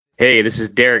Hey, this is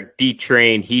Derek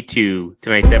D-Train He2.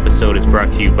 Tonight's episode is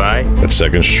brought to you by... At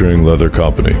Second String Leather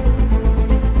Company,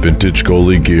 vintage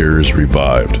goalie gear is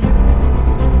revived,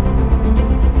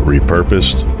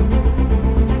 repurposed,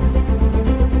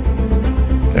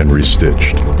 and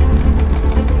restitched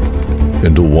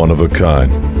into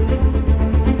one-of-a-kind,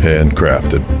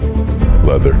 handcrafted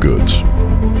leather goods.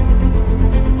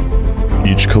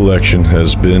 Each collection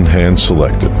has been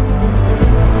hand-selected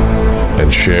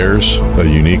and shares a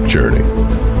unique journey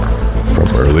from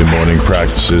early morning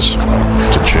practices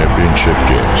to championship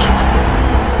games.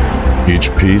 Each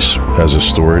piece has a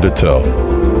story to tell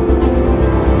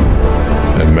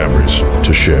and memories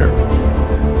to share.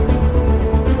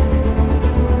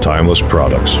 Timeless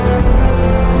products,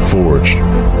 forged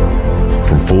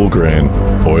from full-grain,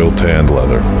 oil-tanned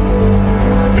leather,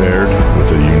 paired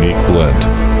with a unique blend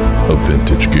of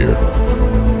vintage gear.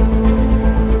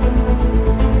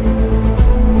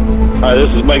 Hi,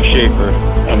 this is Mike Schafer.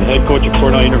 I'm the head coach at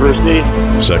Cornell University.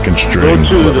 Second String Go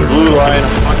to Leather the Blue Line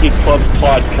Hockey Club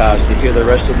podcast to hear the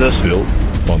rest of this. Built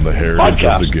on the heritage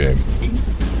podcast. of the game.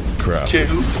 Crafted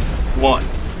 2, 1.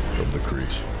 from the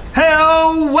crease.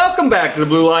 Hello, welcome back to the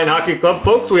Blue Line Hockey Club,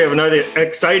 folks. We have another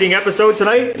exciting episode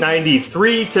tonight,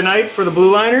 93 tonight for the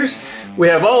Blue Liners. We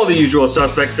have all the usual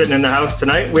suspects sitting in the house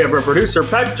tonight. We have our producer,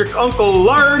 Patrick Uncle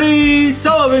Lardy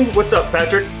Sullivan. What's up,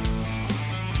 Patrick?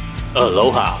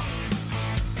 Aloha.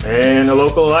 And a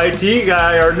local IT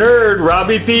guy, our nerd,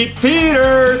 Robbie Pete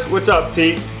Peters. What's up,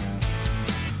 Pete?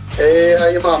 Hey, how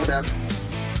you mom, man?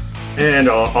 And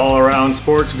all-around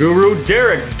sports guru,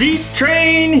 Derek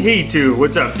D-Train He2.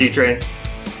 What's up, D-Train?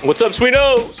 What's up,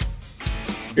 sweetos?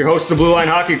 Your host of the Blue Line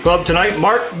Hockey Club tonight,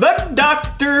 Mark the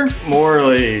Doctor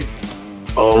Morley.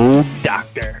 Oh,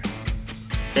 doctor.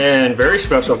 And very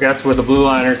special guest with the Blue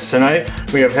Liners tonight.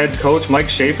 We have head coach Mike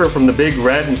Schafer from the Big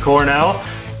Red in Cornell,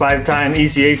 5-time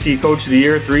ECAC Coach of the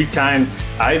Year, 3-time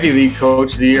Ivy League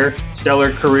Coach of the Year,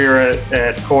 stellar career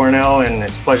at Cornell, and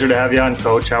it's a pleasure to have you on,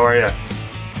 Coach. How are you?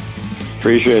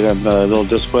 Appreciate it. I'm a little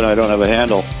disappointed I don't have a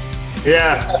handle.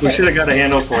 Yeah, we should have got a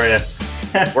handle for you.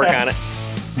 Work on it.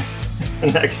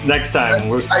 Next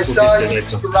time. I saw you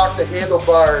used to rock the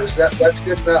handlebars. That's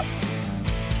good enough.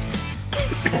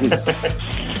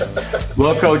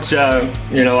 Well, Coach,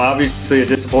 obviously a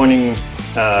disappointing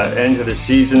end to the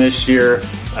season this year.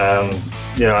 I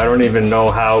don't even know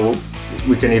how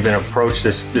we can even approach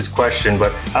this question,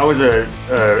 but I was a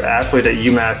athlete at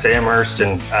UMass Amherst,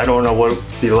 and I don't know what it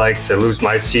would be like to lose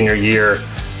my senior year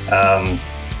and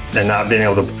not being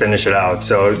able to finish it out.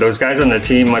 So those guys on the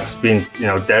team must have been,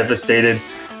 devastated.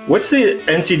 What's the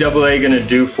NCAA going to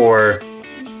do for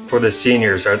the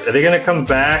seniors? Are they going to come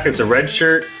back as a red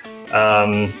shirt?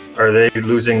 Are they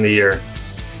losing the year?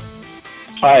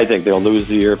 I think they'll lose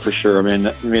the year for sure. I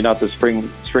mean, not the spring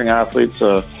athletes.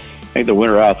 I think the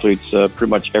winter athletes, pretty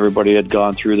much everybody had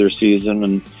gone through their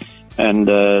season and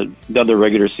done their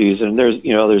regular season. There's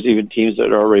even teams that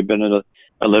had already been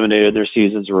eliminated. Their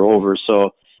seasons were over.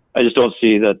 So I just don't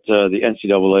see that the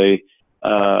NCAA.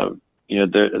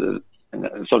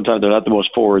 Sometimes they're not the most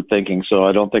forward thinking. So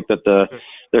I don't think that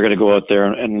they're going to go out there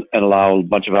and allow a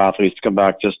bunch of athletes to come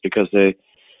back just because they,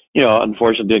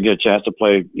 unfortunately didn't get a chance to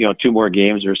play, 2 more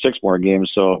games or 6 more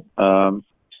games. So,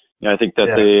 I think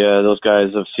that those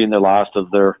guys have seen the last of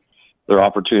their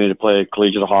opportunity to play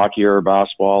collegiate hockey or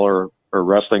basketball or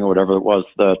wrestling or whatever it was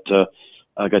that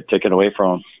got taken away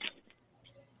from them.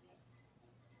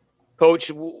 Coach,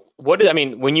 when the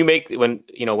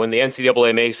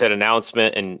NCAA makes that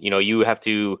announcement and, you have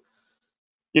to,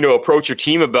 approach your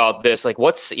team about this, like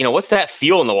what's that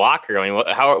feel in the locker? I mean,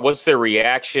 what's their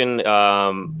reaction?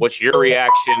 What's your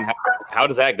reaction? How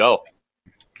does that go?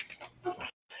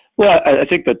 Well, I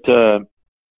think that,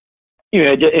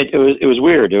 it was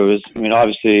weird. It was,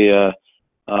 obviously,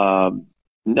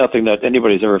 nothing that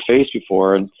anybody's ever faced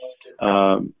before. And,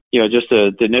 just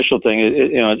the initial thing,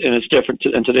 and it's different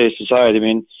in today's society. I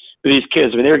mean, these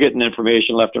kids, they're getting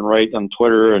information left and right on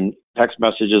Twitter and text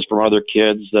messages from other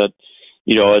kids that,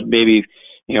 maybe,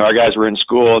 our guys were in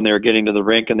school and they were getting to the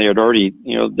rink and they had already,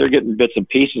 they're getting bits and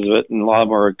pieces of it. And a lot of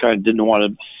them are kind of didn't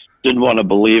want to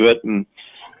believe it. And,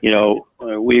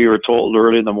 we were told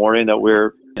early in the morning that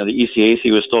the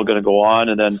ECAC was still going to go on.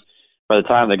 And then by the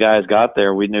time the guys got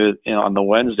there, we knew, on the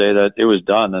Wednesday that it was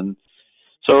done. And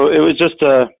so it was just,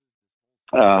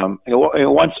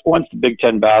 once the Big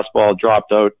Ten basketball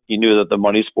dropped out, you knew that the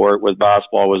money sport with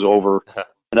basketball was over.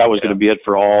 And that was going to be it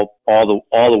for all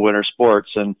the winter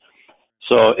sports. And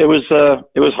so it was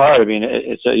hard. I mean,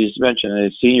 it's you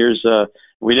mentioned seniors,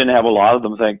 we didn't have a lot of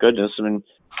them, thank goodness. I mean,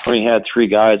 we had 3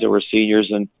 guys that were seniors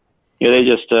and, they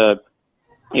just,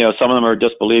 some of them are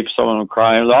disbelief, some of them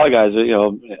crying. A lot of guys,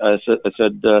 I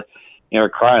said, are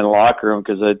crying in the locker room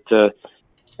because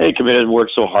they committed and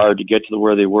worked so hard to get to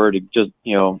where they were to just,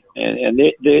 and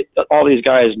they all these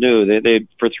guys knew they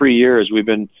for 3 years we've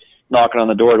been knocking on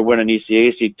the door to win an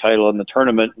ECAC title in the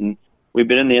tournament, and we've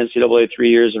been in the NCAA 3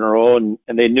 years in a row, and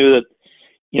they knew that,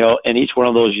 in each one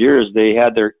of those years they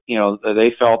had their,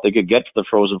 they felt they could get to the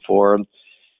Frozen Four, and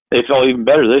they felt even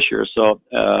better this year. So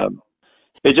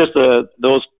it just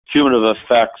those cumulative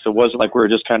effects. It wasn't like we were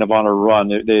just kind of on a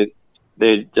run. It'd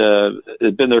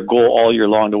been their goal all year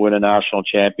long to win a national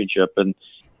championship, and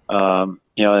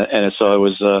and so it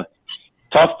was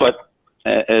tough. But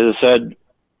as I said,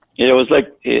 it was like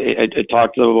I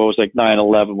talked to them about, it was like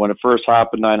 9/11 when it first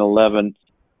happened. 9/11,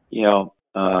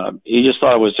 you just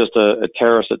thought it was just a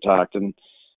terrorist attack, and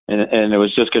it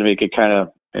was just going to be kind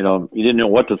of, you didn't know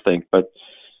what to think. But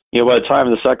by the time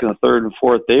the second, and third, and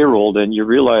fourth day rolled in, you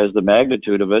realized the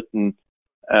magnitude of it, and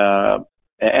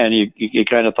you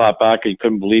kind of thought back and you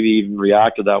couldn't believe he even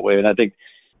reacted that way. And I think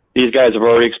these guys have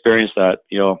already experienced that.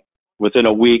 Within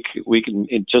a week,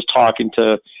 just talking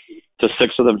to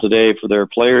 6 of them today for their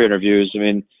player interviews. I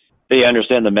mean, they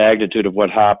understand the magnitude of what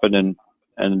happened,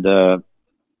 and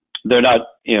they're not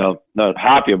not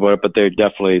happy about it, but they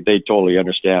totally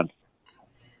understand.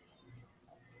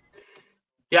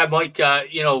 Yeah, Mike,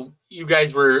 you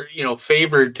guys were,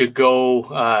 favored to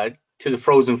go to the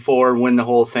Frozen Four, win the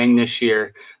whole thing this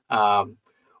year.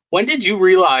 When did you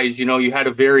realize, you had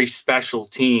a very special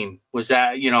team? Was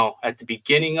that, at the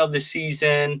beginning of the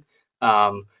season?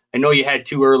 I know you had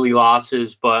 2 early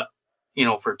losses, but,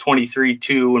 for 23,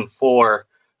 2, and 4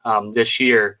 this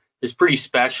year is pretty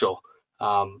special.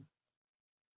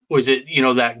 Was it,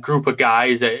 that group of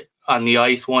guys that on the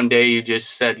ice one day you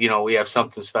just said, we have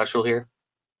something special here?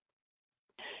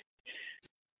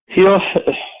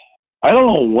 I don't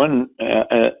know when.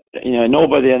 I know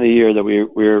by the end of the year that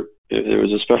there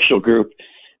was a special group.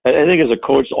 I think as a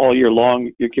coach all year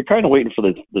long, you're kind of waiting for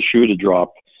the shoe to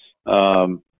drop.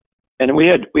 And we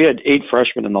had 8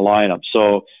 freshmen in the lineup,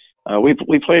 so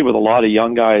we played with a lot of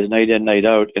young guys night in, night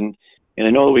out, and I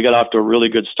know that we got off to a really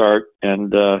good start.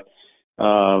 And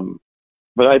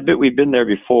but I bet we've been there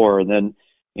before, and then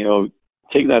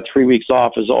taking that 3 weeks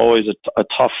off is always a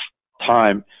tough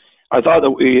time. I thought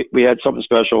that we had something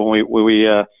special when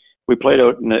we played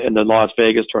out in the Las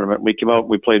Vegas tournament. We came out and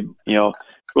we played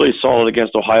really solid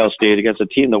against Ohio State, against a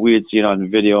team that we had seen on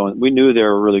video, and we knew they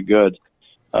were really good.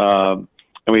 And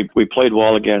we played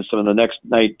well against them. And the next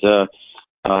night,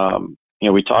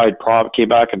 we came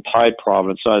back and tied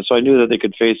Providence. So I knew that they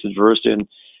could face adversity, and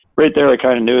right there I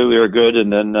kind of knew we were good.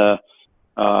 And then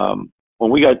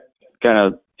when we got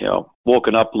kind of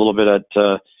woken up a little bit at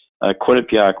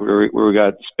Quinnipiac, where we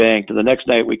got spanked, and the next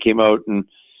night we came out, and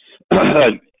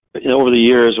over the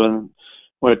years when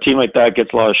a team like that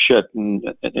gets a lot of shit, and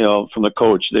from the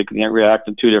coach, they can react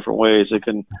in 2 different ways. They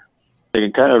can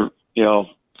kind of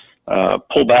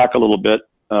pull back a little bit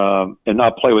and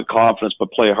not play with confidence,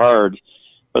 but play hard.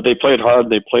 But they played hard,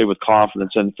 they played with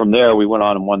confidence, and from there we went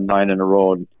on and won 9 in a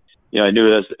row. And I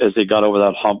knew as they got over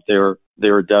that hump, they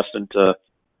were destined to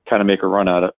kind of make a run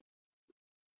at it.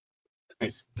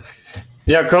 Nice.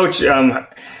 Yeah, Coach, the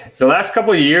last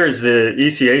couple of years, the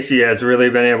ECAC has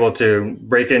really been able to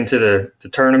break into the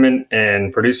tournament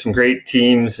and produce some great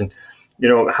teams. And,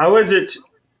 how is it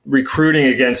recruiting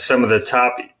against some of the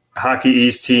top Hockey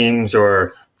East teams,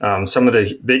 or some of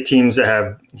the big teams that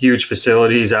have huge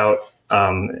facilities out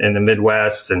in the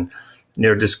Midwest? And,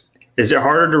 just is it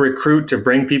harder to recruit to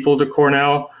bring people to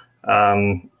Cornell,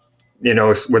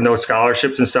 with no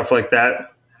scholarships and stuff like that?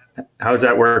 How does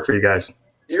that work for you guys?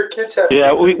 Your kids have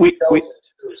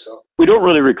we don't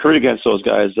really recruit against those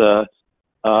guys. A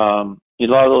lot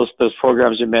of those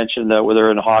programs you mentioned that where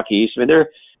they're in Hockey East, I mean, they're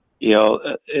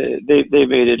they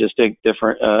made a distinct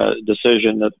different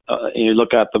decision. That you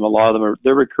look at them, a lot of them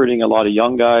they're recruiting a lot of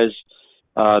young guys.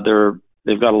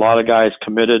 They've got a lot of guys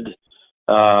committed.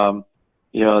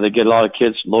 They get a lot of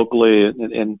kids locally,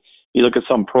 and you look at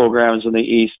some programs in the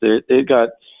East, they've got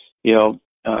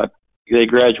they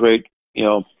graduate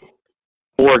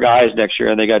 4 guys next year,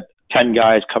 and they got 10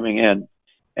 guys coming in,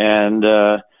 and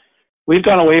we've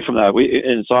gone away from that.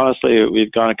 It's honestly,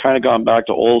 we've kind of gone back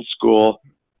to old school.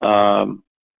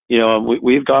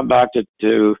 We've gone back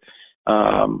to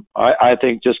I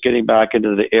think just getting back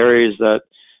into the areas that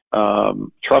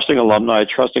trusting alumni,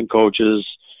 trusting coaches,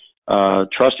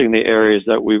 trusting the areas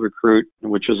that we recruit,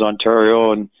 which is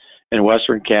Ontario and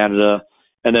Western Canada,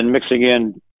 and then mixing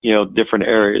in different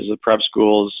areas, the prep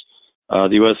schools,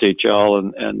 the USHL,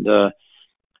 and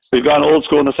we've gone old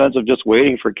school in the sense of just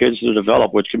waiting for kids to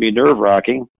develop, which can be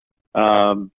nerve-wracking.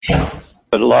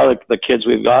 But a lot of the kids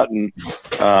we've gotten,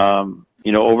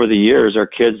 over the years are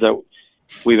kids that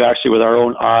we've actually, with our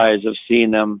own eyes, have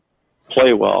seen them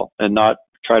play well and not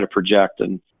try to project.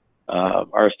 And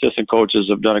our assistant coaches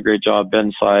have done a great job,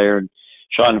 Ben Sire and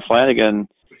Sean Flanagan,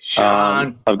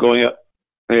 of going up.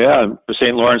 Yeah, the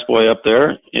St. Lawrence boy up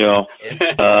there.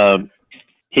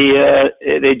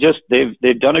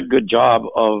 They've done a good job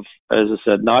of, as I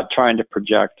said, not trying to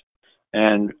project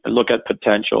and look at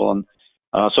potential. And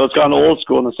so it's gone old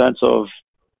school in the sense of,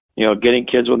 getting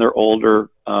kids when they're older,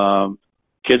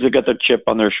 kids that got their chip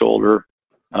on their shoulder,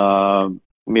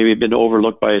 maybe been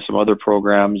overlooked by some other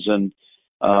programs. And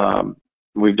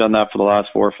we've done that for the last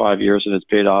 4 or 5 years, and it's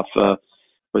paid off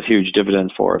with huge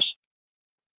dividends for us.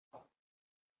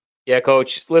 Yeah,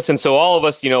 Coach. Listen, so all of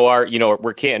us,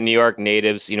 we're Canton, New York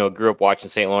natives, grew up watching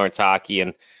St. Lawrence hockey.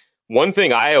 And one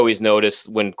thing I always noticed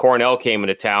when Cornell came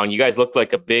into town, you guys looked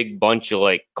like a big bunch of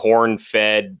like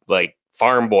corn-fed, like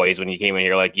farm boys when you came in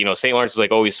here. Like, St. Lawrence was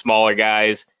like always smaller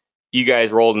guys. You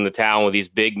guys rolled into town with these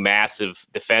big, massive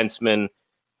defensemen.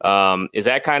 Is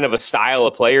that kind of a style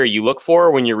of player you look for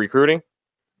when you're recruiting?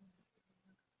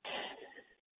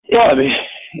 Yeah, I mean,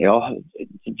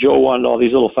 Joe wanted all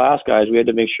these little fast guys. We had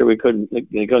to make sure they couldn't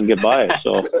get by us.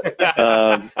 So,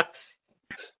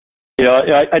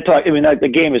 I talk. I mean, the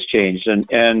game has changed,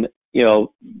 and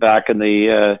back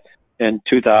in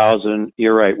 2000,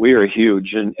 you're right, we were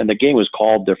huge, and the game was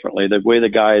called differently. The way the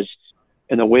guys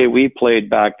and the way we played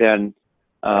back then,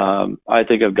 I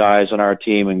think of guys on our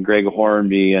team and Greg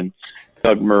Hornby and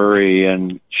Doug Murray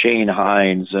and Shane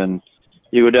Hines, and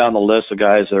you go down the list of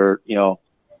guys that are,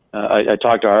 I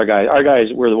talked to our guys. Our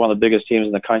guys, we're one of the biggest teams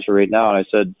in the country right now, and I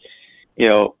said,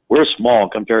 we're small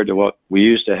compared to what we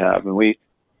used to have, and we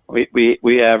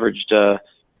averaged.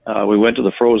 We went to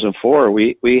the Frozen Four.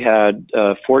 We had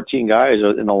 14 guys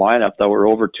in the lineup that were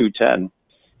over 210,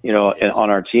 on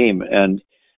our team, and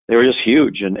they were just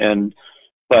huge.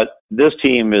 But this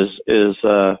team is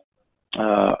I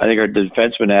think our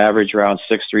defensemen average around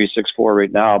 6'3", 6'4"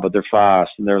 right now, but they're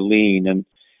fast and they're lean, and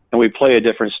we play a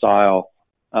different style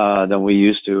than we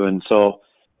used to. And so,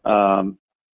 I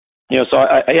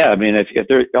mean, if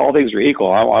they're, all things are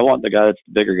equal, I want the guy that's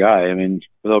the bigger guy. I mean,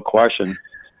 without question.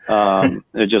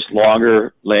 They're just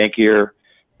longer, lankier.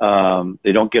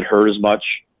 They don't get hurt as much.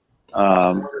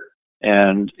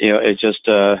 And, it's just,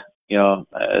 I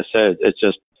said, it's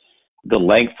just the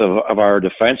length of our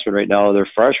defensemen right now. They're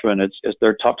freshmen.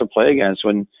 They're tough to play against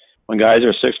when guys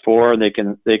are 6'4" and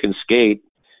they can skate,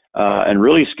 and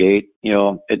really skate,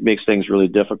 it makes things really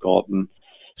difficult. And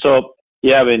so,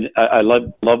 yeah, I mean, I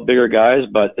love bigger guys,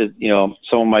 but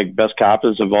some of my best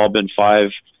captains have all been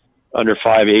under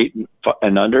 5'8"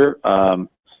 and under.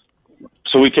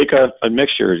 So we take a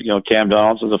mixture. Cam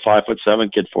Donaldson's a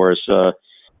 5'7" kid for us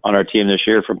on our team this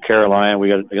year from Carolina. We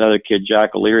got another kid,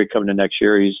 Jack O'Leary, coming in next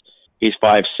year. He's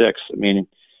 5'6". I mean,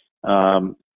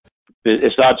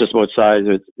 it's not just about size.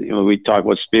 We talk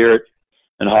about spirit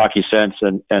and hockey sense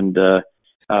and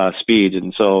speed,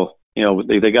 and so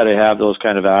they got to have those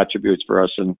kind of attributes for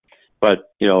us. But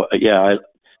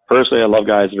personally, I love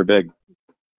guys that are big.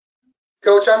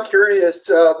 Coach, I'm curious.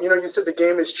 You said the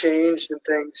game has changed and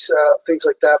things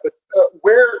like that. But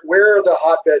where are the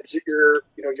hotbeds that your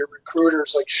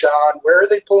recruiters like Sean? Where are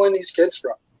they pulling these kids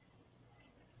from?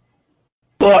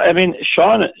 Well, I mean,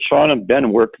 Sean and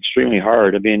Ben work extremely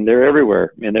hard. I mean, they're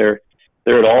everywhere. I mean, they're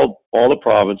at all the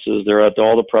provinces. They're at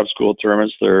all the prep school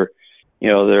tournaments. They're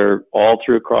all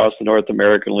through across the North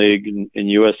American League and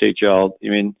USHL. I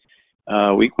mean,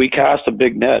 we cast a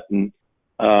big net, and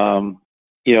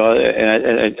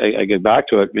and I get back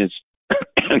to it. I mean,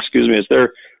 it's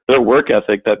their work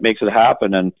ethic that makes it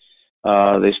happen, and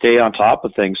they stay on top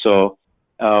of things. So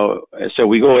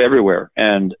we go everywhere,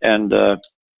 and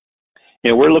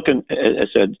we're looking. I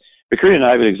said, recruiting in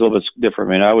Ivy League is a little bit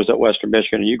different. I mean, I was at Western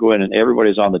Michigan, and you go in, and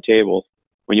everybody's on the table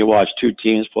when you watch two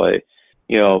teams play.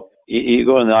 You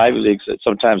go in the Ivy Leagues.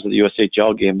 Sometimes at the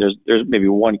USHL game, there's maybe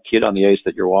one kid on the ice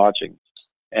that you're watching,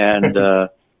 and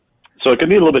so it can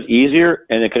be a little bit easier,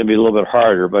 and it can be a little bit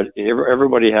harder. But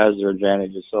everybody has their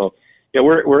advantages. So yeah,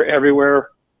 we're everywhere.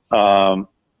 A lot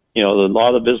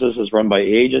of the business is run by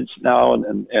agents now,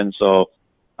 and so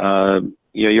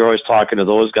you're always talking to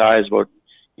those guys about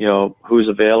who's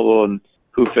available and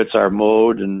who fits our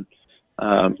mold and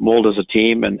mold as a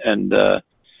team, and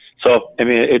so I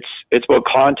mean it's about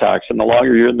contacts, and the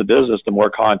longer you're in the business, the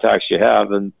more contacts you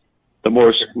have, and the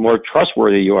more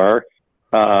trustworthy you are,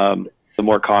 the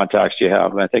more contacts you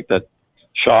have. And I think that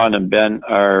Sean and Ben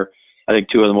are, I think,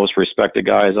 two of the most respected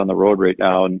guys on the road right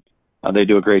now, and they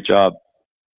do a great job.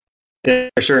 Yeah,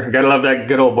 for sure. Gotta love that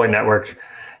good old boy network.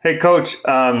 Hey, Coach,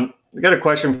 I got a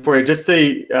question for you. Just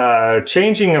the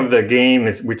changing of the game,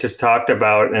 is we just talked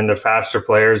about, and the faster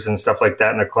players and stuff like that,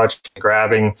 and the clutch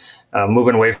grabbing,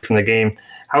 moving away from the game.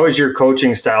 How has your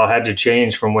coaching style had to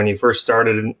change from when you first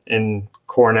started in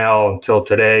Cornell until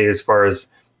today, as far as,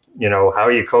 how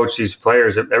you coach these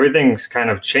players? Everything's kind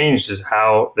of changed as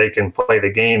how they can play the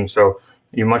game. So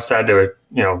you must have had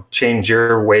to, change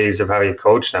your ways of how you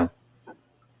coach them.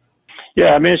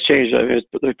 Yeah, I mean, it's changed. I mean,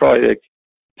 there's probably like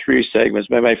 3 segments.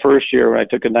 My first year when I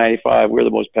took a 95, we were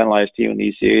the most penalized team in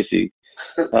the ECAC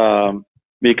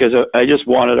because I just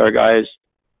wanted our guys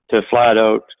to flat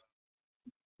out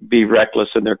be reckless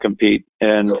in their compete.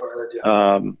 And,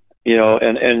 and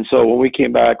so when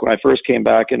I first came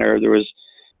back in there was,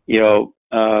 we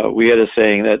had a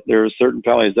saying that there were certain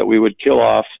penalties that we would kill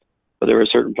off, but there were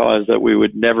certain penalties that we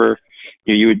would never,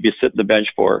 you would be sitting the bench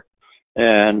for.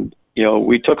 And,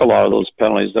 we took a lot of those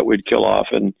penalties that we'd kill off.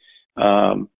 And,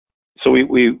 so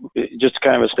we just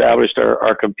kind of established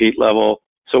our compete level.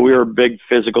 So we were a big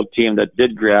physical team that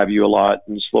did grab you a lot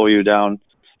and slow you down.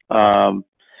 And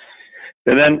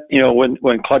then,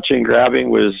 when clutching grabbing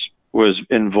was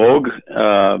in vogue,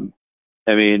 I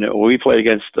mean, we played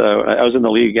against, I was in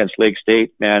the league against Lake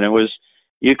State, man.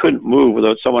 You couldn't move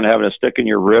without someone having a stick in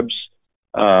your ribs,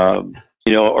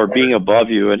 or being above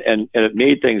you. And it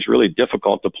made things really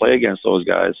difficult to play against those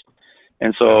guys.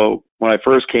 And so when I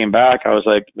first came back, I was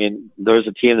like, I mean, there's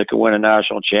a team that could win a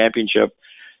national championship.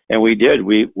 And we did.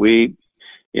 We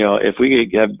if we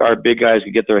could have our big guys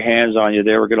could get their hands on you,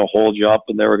 they were going to hold you up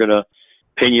and they were going to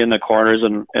pin you in the corners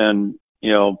and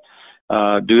do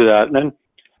that. And then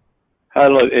I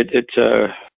don't know,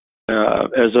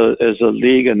 as a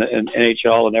league and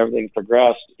NHL and everything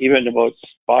progressed, even about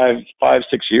 5-6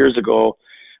 years ago,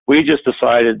 we just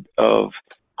decided of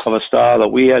a style that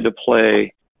we had to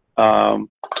play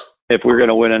if we were going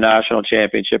to win a national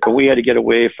championship. And we had to get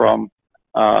away from,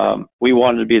 we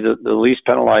wanted to be the least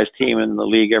penalized team in the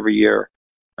league every year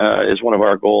is one of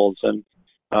our goals. And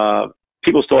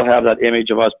people still have that image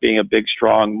of us being a big,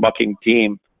 strong, mucking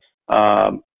team.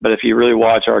 But if you really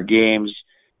watch our games,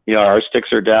 our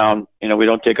sticks are down. We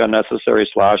don't take unnecessary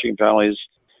slashing penalties,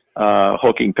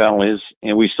 hooking penalties,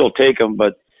 and we still take them,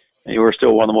 but we're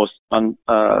still one of the most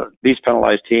least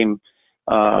penalized team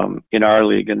in our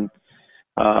league. And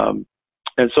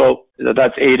so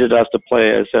that's aided us to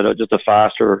play, as I said, just a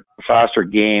faster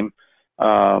game,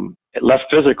 less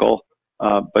physical,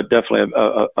 but definitely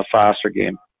a faster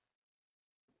game.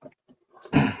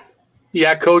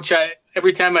 Yeah, Coach,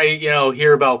 every time I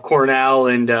hear about Cornell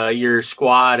and your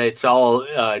squad, it's all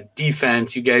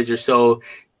defense. You guys are so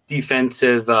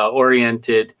defensive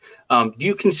oriented. Do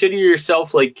you consider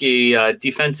yourself like a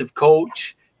defensive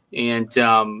coach? And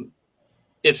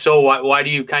if so, why do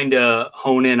you kind of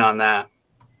hone in on that?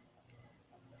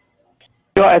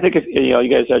 I think if you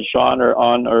guys had Sean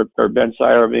or Ben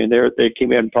Sire, I mean, they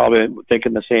came in probably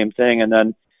thinking the same thing, and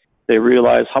then they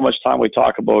realized how much time we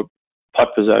talk about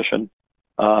puck possession.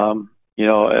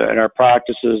 In our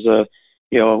practices,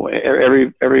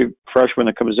 every freshman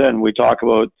that comes in, we talk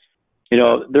about,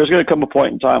 there's going to come a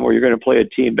point in time where you're going to play a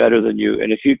team better than you.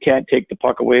 And if you can't take the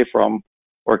puck away from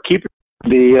or keep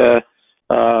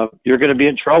you're going to be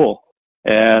in trouble.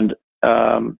 And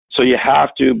so you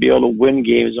have to be able to win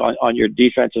games on your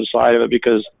defensive side of it,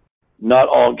 because not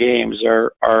all games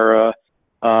are going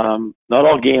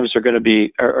to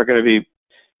be where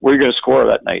you're going to score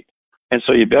that night. And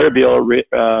so you better be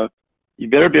able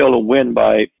to win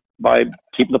by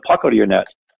keeping the puck out of your net.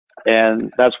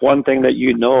 And that's one thing that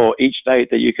each night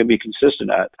that you can be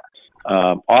consistent at.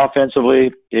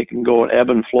 Offensively, it can go in ebb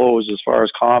and flows as far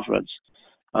as confidence.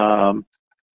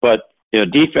 But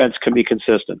defense can be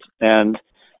consistent, and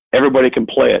everybody can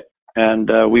play it. And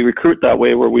we recruit that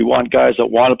way, where we want guys that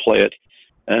want to play it,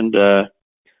 and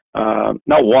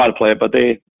not want to play it, but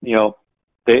they know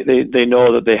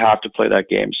that they have to play that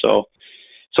game. So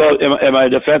am I a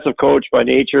defensive coach by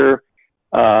nature?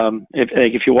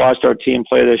 If you watched our team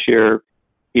play this year,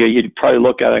 you'd probably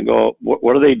look at it and go,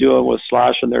 what are they doing with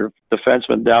slashing their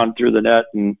defensemen down through the net?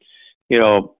 And,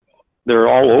 they're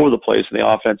all over the place in the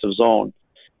offensive zone.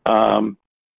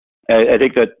 I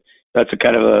think that's a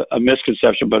kind of a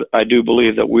misconception, but I do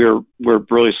believe that we're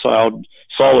really solid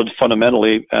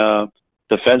fundamentally,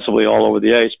 defensively all over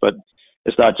the ice, but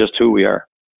it's not just who we are.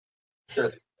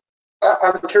 Sure.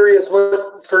 I'm curious,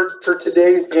 what for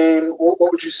today's game, what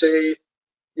would you say,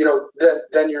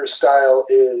 then your style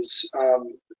is,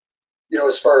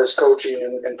 as far as coaching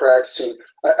and practicing?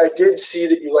 I did see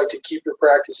that you like to keep your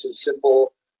practices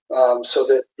simple, so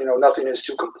that, nothing is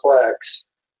too complex.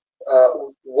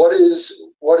 what is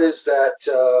that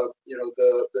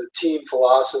the team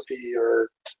philosophy or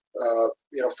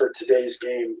for today's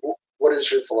game? What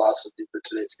is your philosophy for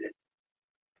today's game?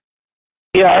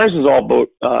 Yeah, ours is all about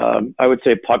I would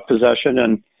say puck possession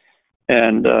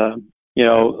and we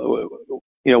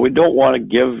don't want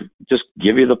to just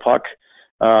give you the puck,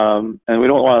 and we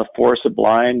don't want to force it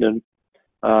blind and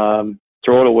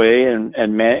throw it away and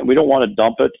we don't want to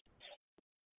dump it.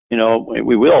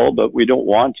 We will, but we don't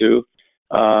want to.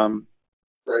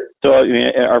 Right. So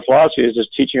our philosophy is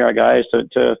just teaching our guys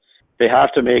to they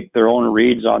have to make their own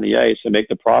reads on the ice and make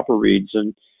the proper reads.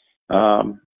 And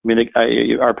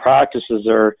our practices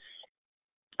are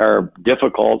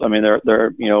difficult. I mean,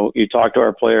 they're you talk to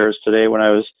our players today.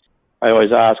 I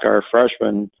always ask our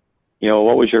freshmen,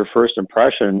 what was your first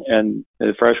impression? And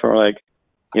the freshmen were like,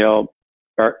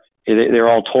 they're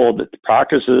all told that the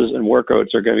practices and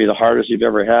workouts are going to be the hardest you've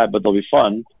ever had, but they'll be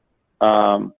fun.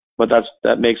 But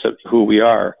that makes it who we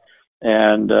are.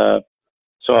 And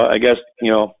so I guess,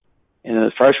 in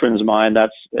the freshman's mind,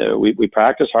 that's we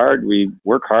practice hard, we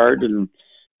work hard, and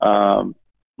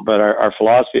but our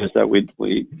philosophy is that we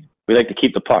like to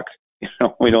keep the puck.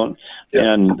 We don't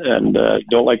and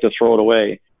don't like to throw it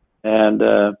away. And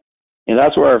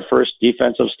that's where our first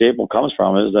defensive staple comes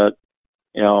from, is that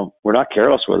we're not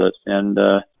careless with it. And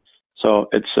so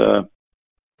it's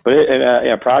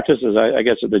practices. I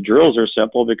guess the drills are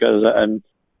simple because I'm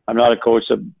not a coach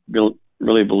that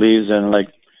really believes in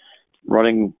like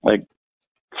running like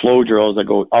flow drills that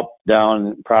go up,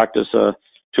 down, practice a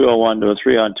 2-on-1 to a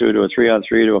 3-on-2 to a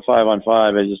 3-on-3 to a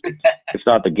 5-on-5. It's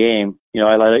not the game.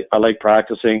 I like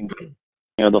practicing,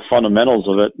 the fundamentals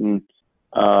of it, and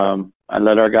I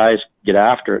let our guys get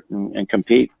after it and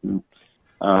compete. And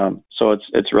so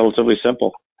it's relatively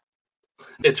simple.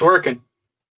 It's working.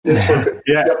 It's working.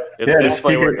 Yeah.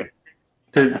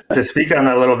 Yep. To speak on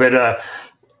that a little bit,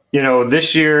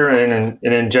 this year and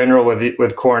in general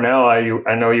with Cornell,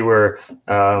 I know you were,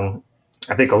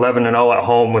 I think 11-0 at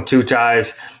home with 2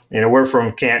 ties. We're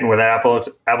from Canton with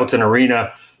Appleton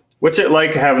Arena. What's it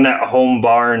like having that home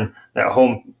barn, that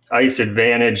home ice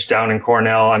advantage down in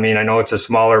Cornell? I mean, I know it's a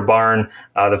smaller barn.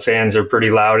 The fans are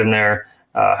pretty loud in there.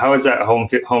 How is that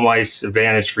home ice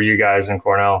advantage for you guys in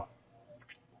Cornell?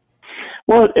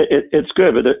 Well, it's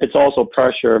good, but it's also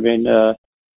pressure. I mean,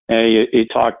 you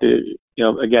talk to,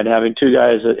 again, having 2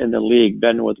 guys in the league,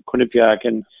 Ben with Quinnipiac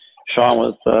and Sean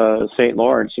with St.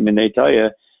 Lawrence. I mean, they tell you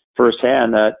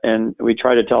firsthand that, and we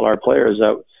try to tell our players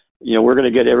that, we're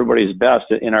going to get everybody's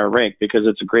best in our rink because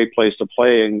it's a great place to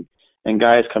play, and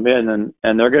guys come in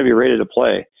and they're going to be ready to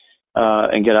play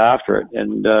and get after it.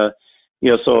 And,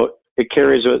 so it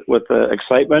carries with the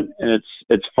excitement, and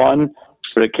it's fun,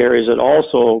 but it carries it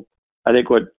also, I think,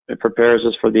 what it prepares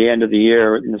us for the end of the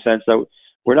year, in the sense that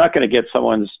we're not going to get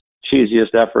someone's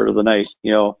cheesiest effort of the night,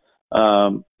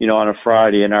 on a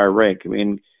Friday in our rink. I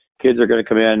mean, kids are going to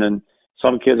come in, and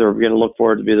some kids are going to look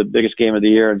forward to be the biggest game of the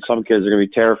year, and some kids are going to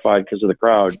be terrified because of the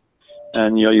crowd.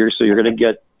 And you're going to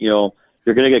get you're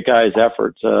going to get guys'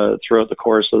 efforts throughout the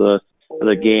course of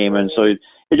the game, and so it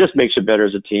just makes you better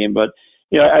as a team. But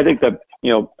I think that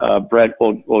Brent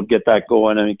will get that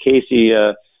going. I mean, Casey,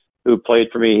 who played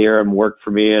for me here and worked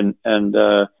for me, and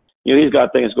he's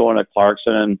got things going at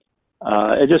Clarkson,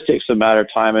 and it just takes a matter of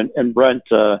time. And Brent,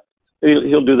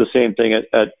 he'll do the same thing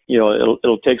at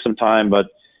it'll take some time, but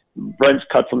Brent's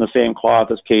cut from the same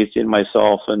cloth as Casey and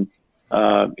myself, and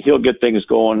he'll get things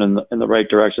going in the right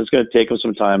direction. It's going to take him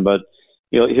some time, but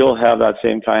he'll have that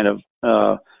same kind of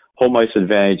home ice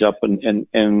advantage up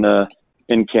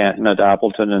in Canton at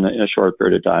Appleton in a short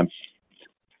period of time.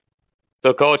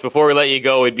 So, Coach, before we let you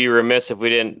go, we'd be remiss if we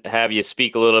didn't have you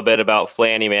speak a little bit about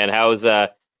Flanny, man. How's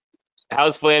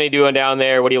Flanny doing down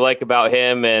there? What do you like about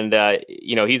him? And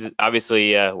he's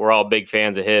obviously we're all big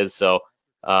fans of his. So,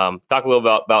 talk a little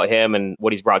about him and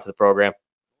what he's brought to the program.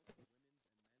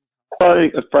 Well,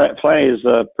 Flanny is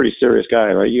a pretty serious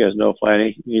guy, right? You guys know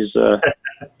Flanny. He's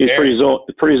pretty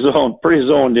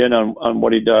zoned in on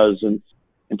what he does, and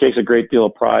takes a great deal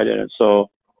of pride in it.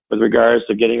 So, with regards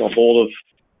to getting a hold of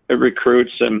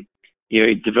recruits, and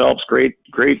he develops great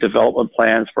development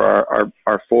plans for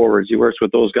our forwards. He works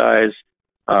with those guys.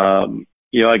 I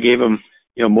gave him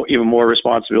even more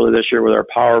responsibility this year with our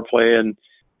power play,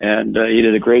 and he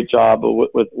did a great job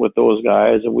with those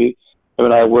guys. And him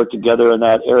and I worked together in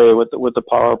that area with the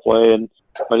power play,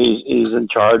 but he's in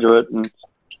charge of it, and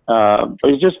but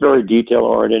he's just very detail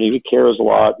oriented. He cares a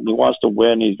lot, and he wants to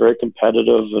win. He's very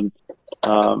competitive, and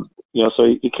so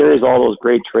he carries all those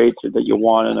great traits that you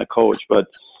want in a coach. But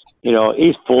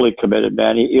he's fully committed,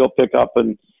 man. He'll pick up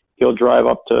and he'll drive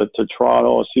up to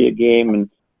Toronto, see a game, and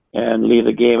and leave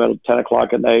the game at 10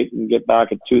 o'clock at night and get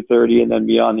back at 2:30 and then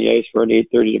be on the ice for an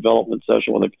 8:30 development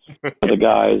session with the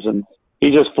guys. And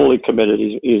he's just fully committed.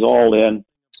 He's all in.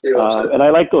 And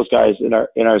I like those guys in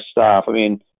our staff. I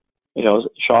mean, you know,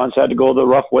 Sean's had to go the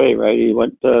rough way, right? He's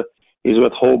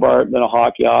with Hobart and then a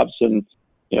hockey ops, and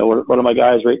you know, one of my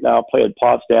guys right now play at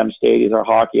Potsdam State. He's our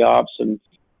hockey ops, and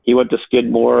he went to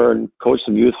Skidmore and coached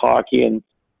some youth hockey, and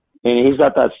he's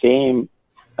got that same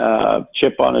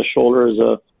chip on his shoulder as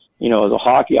a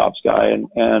hockey ops guy,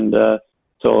 and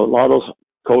so a lot of those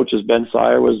coaches. Ben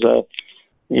Sire was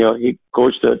he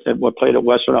coached played at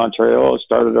Western Ontario,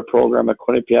 started a program at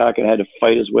Quinnipiac, and had to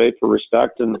fight his way for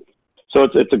respect. And so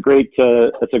it's a great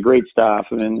staff,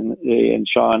 and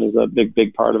Sean is a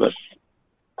big part of it.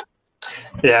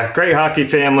 Yeah, great hockey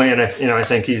family, and I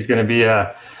think he's going to be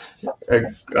a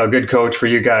good coach for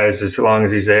you guys as long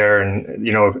as he's there. And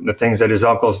the things that his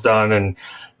uncle's done, and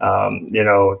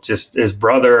just his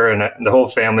brother and the whole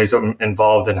family's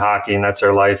involved in hockey, and that's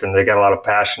their life, and they got a lot of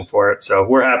passion for it. So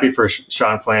we're happy for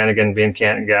Sean Flanagan being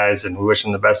Canton guys, and we wish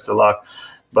him the best of luck.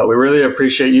 But we really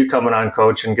appreciate you coming on,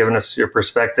 Coach, and giving us your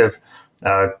perspective.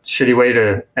 Shitty way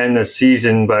to end the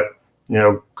season, but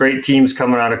great teams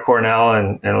coming out of Cornell,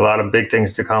 and a lot of big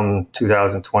things to come in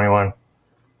 2021.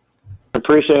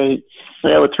 Appreciate it.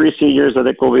 Yeah, with 3 seniors, I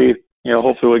think we'll be,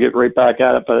 hopefully we'll get right back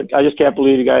at it. But I just can't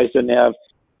believe you guys didn't have,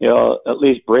 at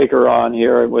least Breaker on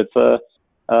here with, Joe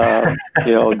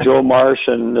Marsh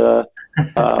and a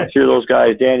few of those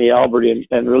guys, Danny Albert,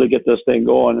 and really get this thing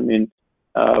going. I mean,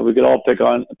 we could all pick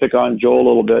on Joe a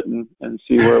little bit and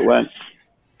see where it went.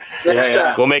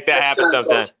 Yeah. We'll make that happen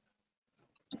sometime.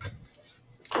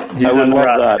 I would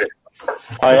love that.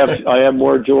 I have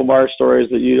more Joe Marsh stories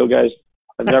that you guys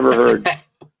have never heard.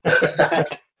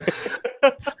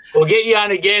 We'll get you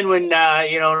on again when in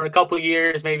a couple of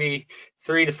years, maybe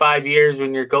 3 to 5 years,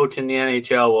 when you're coaching the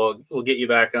NHL. We'll get you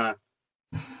back on.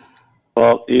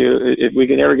 Well, if we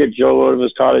can ever get Joe out of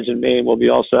his cottage in Maine, we'll be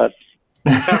all set.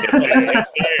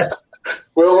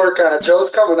 We'll work on it. Joe's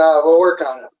coming out. We'll work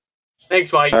on it.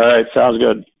 Thanks, Mike. All right, sounds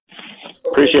good.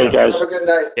 Appreciate it, guys. Have a good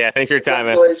night. Yeah, thanks for your time,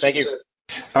 man. Thank you.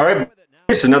 All right.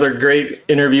 It's another great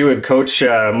interview with Coach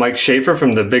Mike Schafer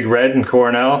from the Big Red in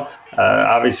Cornell.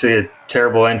 Obviously, a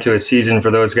terrible end to a season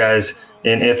for those guys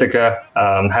in Ithaca,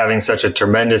 having such a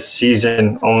tremendous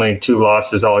season, only 2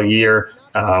 losses all year.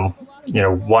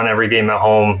 Won every game at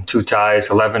home, 2 ties,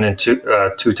 11 and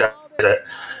 2 ties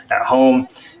at home.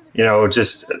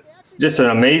 Just an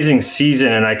amazing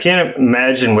season, and I can't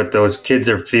imagine what those kids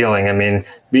are feeling. I mean,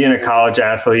 being a college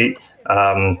athlete,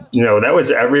 that was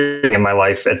everything in my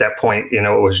life at that point. It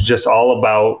was just all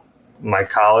about my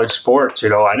college sports.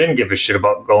 I didn't give a shit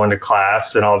about going to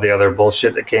class and all the other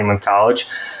bullshit that came in college.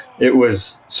 It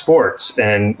was sports,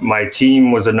 and my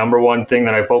team was the number one thing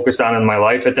that I focused on in my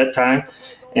life at that time.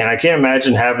 And I can't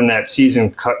imagine having that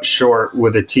season cut short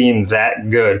with a team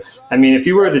that good. I mean, if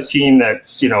you were the team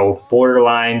that's,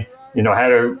 borderline,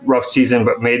 had a rough season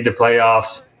but made the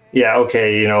playoffs, yeah,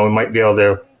 okay, we might be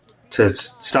able to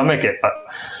stomach it. But,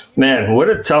 man, what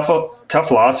a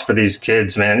tough loss for these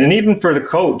kids, man. And even for the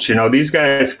coach, these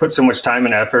guys put so much time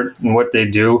and effort in what they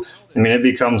do. I mean, it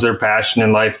becomes their passion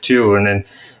in life too. And then,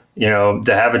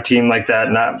 to have a team like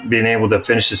that not being able to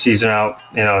finish the season out,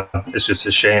 it's just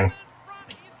a shame.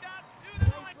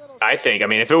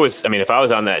 If I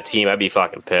was on that team, I'd be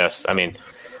fucking pissed. I mean,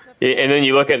 and then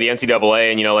you look at the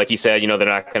NCAA, and like you said,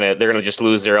 they're gonna just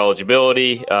lose their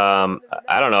eligibility. I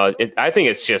don't know. I think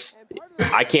it's just,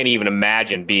 I can't even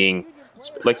imagine being,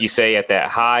 like you say, at that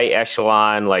high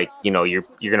echelon. Like, you're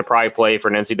gonna probably play for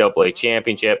an NCAA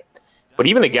championship, but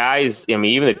even the guys,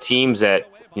 even the teams that,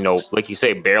 like you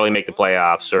say, barely make the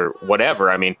playoffs or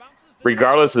whatever. I mean,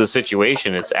 regardless of the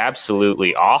situation, it's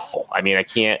absolutely awful. I mean, I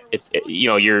can't.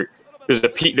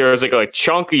 There's like a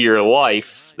chunk of your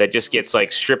life that just gets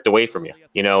like stripped away from you,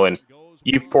 and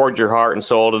you've poured your heart and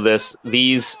soul to this.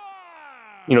 These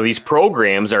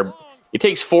programs are. It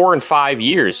takes 4 and 5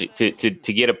 years to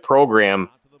get a program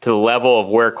to the level of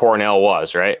where Cornell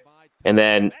was, right? And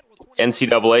then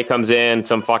NCAA comes in,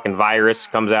 some fucking virus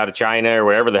comes out of China or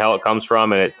wherever the hell it comes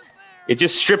from, and it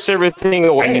just strips everything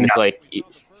away, and it's like.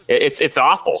 It's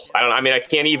awful. I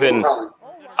can't even.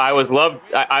 I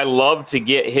love to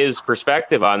get his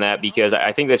perspective on that, because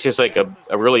I think that's just like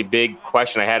a really big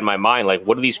question I had in my mind. Like,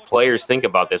 what do these players think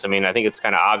about this? I mean, I think it's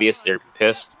kind of obvious. They're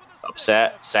pissed,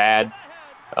 upset, sad.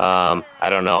 I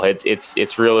don't know.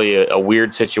 It's really a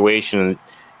weird situation.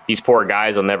 These poor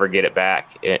guys will never get it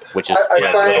back, which is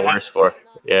the worst for.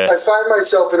 Yeah. I find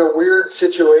myself in a weird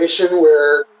situation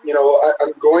where,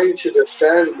 I'm going to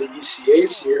defend the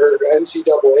ECAC or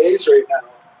NCAAs right now.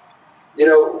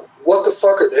 what the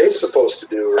fuck are they supposed to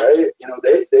do, right?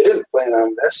 They didn't plan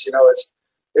on this.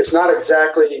 It's not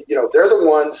exactly, they're the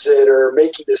ones that are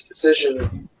making this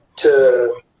decision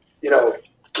to,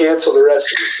 cancel the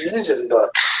rest of the season, but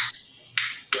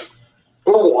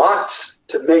who wants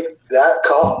to make that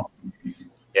call?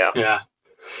 Yeah.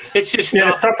 It's just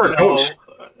tough for coach.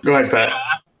 Go ahead, Pat.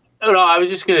 I was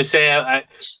just going to say I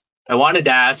wanted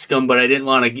to ask him, but I didn't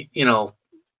want to,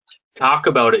 talk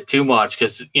about it too much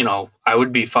because, I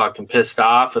would be fucking pissed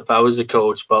off if I was a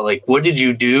coach. But, like, what did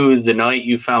you do the night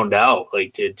you found out?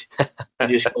 Like, did you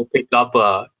just go pick up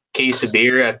a case of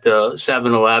beer at the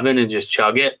 7-Eleven and just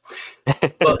chug it?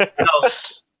 But,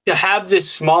 to have this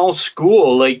small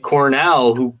school like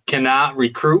Cornell who cannot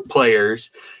recruit players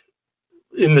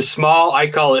in the small, I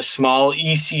call it small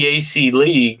ECAC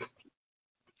league,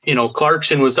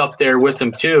 Clarkson was up there with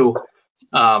them too.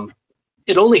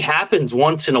 It only happens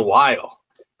once in a while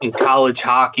in college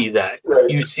hockey that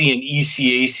you see an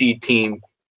ECAC team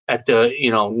at the,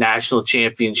 national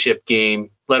championship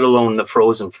game, let alone the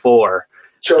Frozen Four.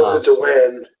 Chosen to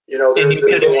win.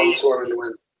 They're the ones wanting to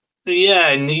win. Yeah,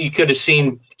 and you could have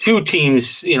seen two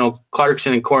teams,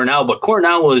 Clarkson and Cornell, but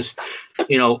Cornell was,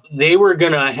 they were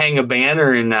going to hang a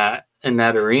banner in that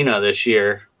arena this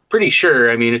year. Pretty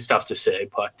sure. I mean, it's tough to say,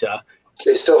 but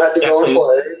they still had to go and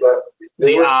play, but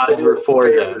the odds were for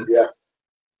them.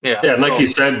 Yeah. Like you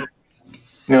said,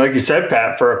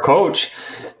 Pat, for a coach,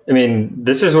 I mean,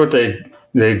 this is what they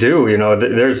do.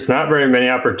 There's not very many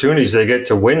opportunities they get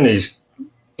to win these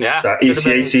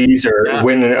ECACs or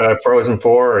win a Frozen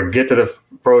Four or get to the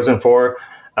Frozen Four.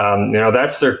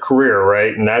 That's their career,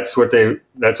 right? And that's what they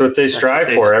strive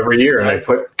for every year. And they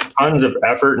put tons of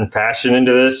effort and passion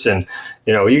into this. And,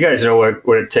 you guys know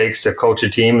what it takes to coach a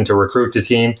team and to recruit the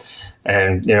team.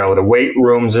 And, the weight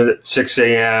rooms at 6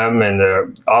 a.m. and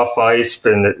the off ice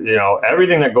and,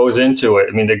 everything that goes into it.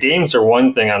 I mean, the games are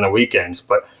one thing on the weekends,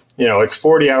 but, it's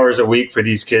 40 hours a week for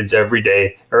these kids every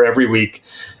day or every week.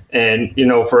 And,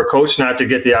 for a coach not to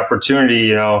get the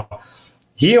opportunity,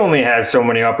 he only has so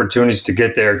many opportunities to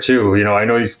get there too. I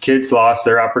know these kids lost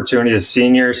their opportunity as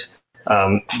seniors,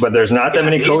 but there's not that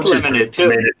many coaches who made it to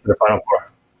the Final Four.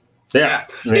 Yeah.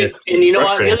 I mean, and you know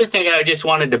what? The other thing I just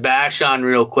wanted to bash on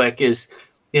real quick is,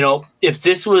 if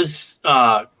this was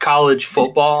college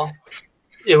football,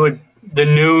 the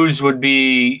news would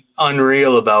be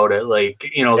unreal about it.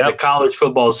 Like, the college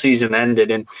football season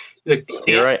ended, and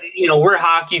you're right. We're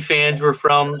hockey fans.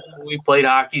 We played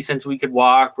hockey since we could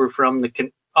walk. We're from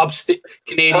the upstate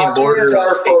Canadian border. Hockey is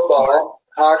our football.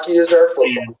 Hockey is our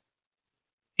football.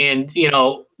 And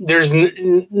there's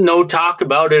no talk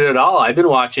about it at all. I've been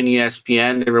watching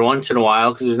ESPN every once in a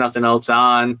while because there's nothing else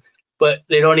on, but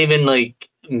they don't even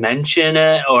mention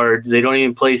it, or they don't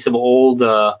even play some old,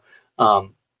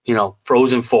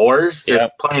 Frozen Fours.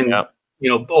 They're playing,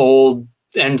 old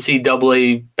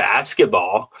NCAA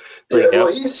basketball.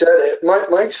 He said it.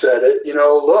 Mike said it.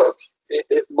 Look,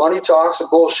 money talks and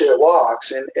bullshit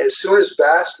walks. And as soon as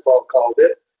basketball called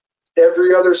it,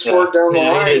 every other sport down the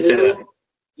line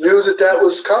knew that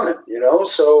was coming.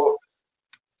 So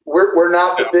we're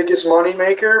not the biggest money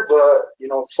maker,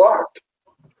 but fuck,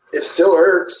 it still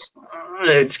hurts.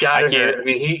 It's got to hurt. I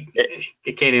mean,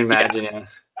 he can't even imagine it.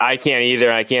 I can't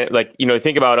either. I can't,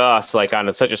 think about us,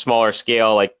 on such a smaller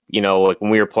scale, when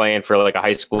we were playing for a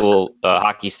high school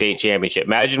hockey state championship.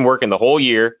 Imagine working the whole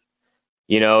year.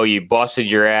 You busted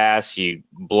your ass, you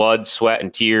blood, sweat,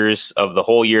 and tears of the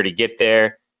whole year to get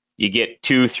there. You get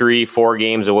 2, 3, 4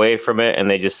 games away from it, and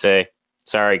they just say,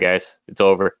 "Sorry, guys, it's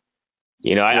over."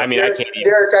 I mean, Derek, I can't.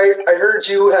 Derek, I heard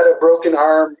you had a broken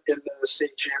arm in the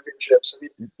state championships. I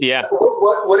mean, yeah.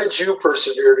 What did you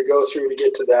persevere to go through to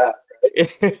get to that?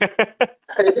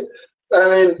 I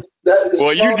mean,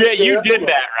 you did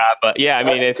that, Rob. But yeah, I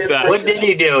mean, it's. What did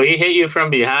he do? He hit you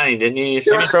from behind, didn't he?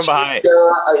 Hit me from behind. Yeah,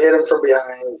 I hit him from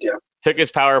behind. Yeah. Took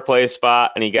his power play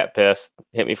spot and he got pissed.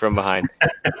 Hit me from behind.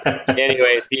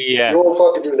 Anyways, you won't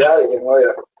fucking do that again, will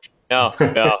you? No.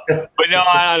 But no,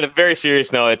 on a very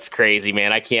serious note, it's crazy,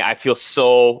 man. I feel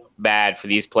so bad for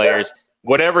these players.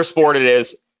 Whatever sport it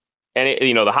is, and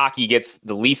the hockey gets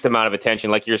the least amount of attention,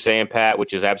 like you're saying, Pat,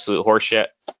 which is absolute horseshit.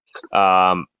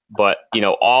 But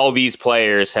all these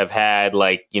players have had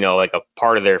a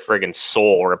part of their friggin'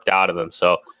 soul ripped out of them.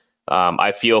 So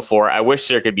I feel for it. I wish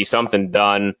there could be something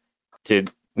done to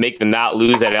make them not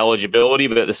lose that eligibility,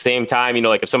 but at the same time,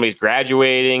 if somebody's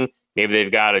graduating, maybe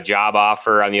they've got a job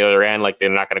offer on the other end, they're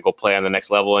not going to go play on the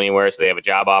next level anywhere, so they have a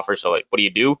job offer. So what do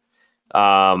you do?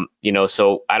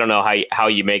 So I don't know how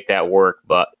you make that work,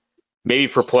 but maybe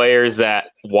for players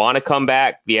that want to come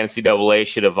back, the NCAA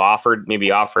should have offered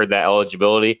that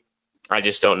eligibility. I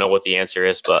just don't know what the answer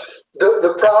is. But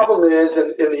the problem is,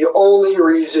 and the only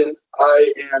reason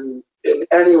I am in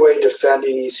any way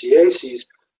defending ECACs,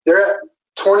 they're at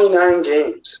 29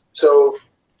 games. So,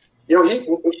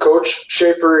 Coach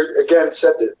Schafer again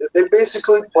said that they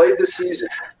basically played the season.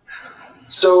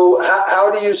 So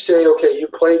how do you say, okay, you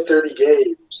played 30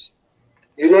 games,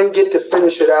 you didn't get to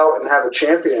finish it out and have a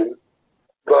champion,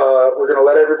 but we're going to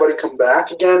let everybody come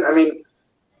back again? I mean,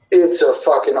 it's a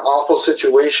fucking awful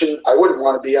situation. I wouldn't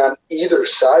want to be on either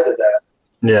side of that.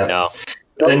 Yeah. no.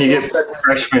 Then you get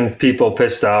freshman people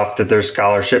pissed off that their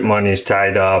scholarship money is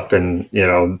tied up, and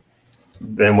then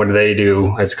what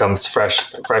do? It comes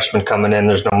freshmen coming in.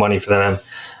 There's no money for them.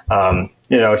 But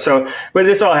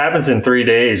this all happens in 3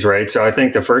 days, right? So I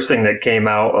think the first thing that came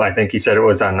out, I think he said it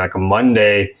was on like a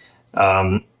Monday,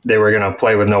 they were going to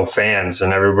play with no fans,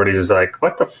 and everybody was like,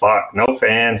 what the fuck? No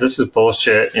fans? This is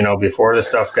bullshit, before the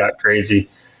stuff got crazy.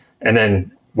 And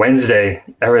then Wednesday,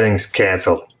 everything's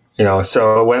canceled,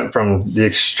 so it went from the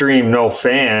extreme no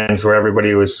fans where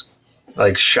everybody was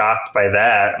like shocked by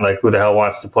that, like who the hell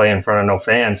wants to play in front of no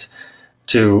fans,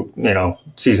 to,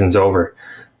 season's over.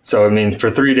 So, I mean,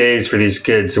 for 3 days for these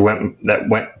kids, that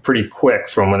went pretty quick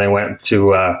from when they went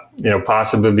to,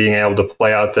 possibly being able to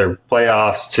play out their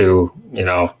playoffs to,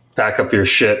 pack up your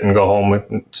shit and go home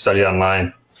and study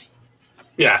online.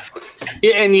 Yeah.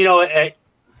 And,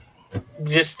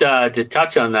 just to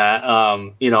touch on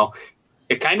that,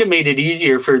 it kind of made it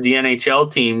easier for the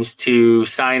NHL teams to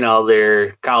sign all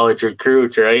their college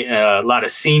recruits, right? A lot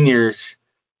of seniors.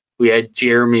 We had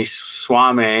Jeremy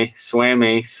Swayman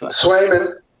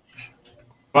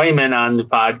on the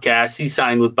podcast. He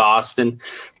signed with Boston.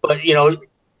 But,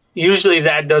 usually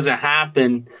that doesn't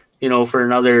happen, for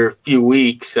another few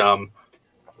weeks. So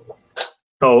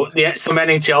some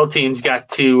NHL teams got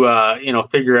to,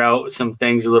 figure out some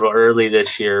things a little early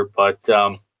this year. But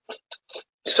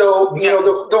so,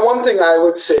 the one thing I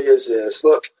would say is this.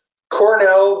 Look,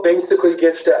 Cornell basically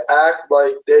gets to act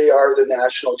like they are the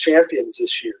national champions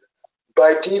this year.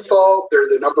 By default, they're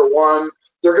the number one.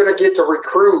 They're going to get to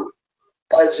recruit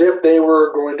as if they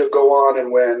were going to go on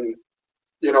and win,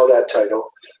 that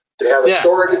title. They have a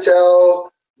story to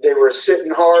tell. They were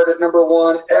sitting hard at number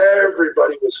one.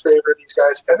 Everybody was favoring these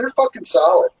guys, and they're fucking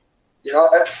solid.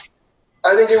 I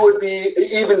think it would be,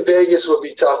 even Vegas would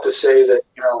be tough to say that,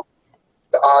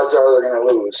 the odds are they're going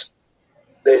to lose.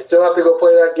 They still have to go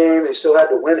play that game. They still had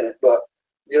to win it, but,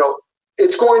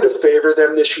 it's going to favor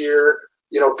them this year.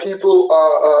 People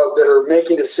that are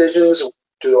making decisions,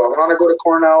 do I want to go to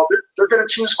Cornell? They're going to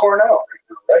choose Cornell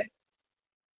right?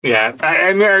 Yeah, I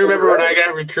remember when I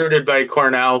got recruited by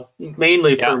Cornell,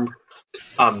 mainly for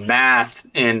math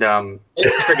and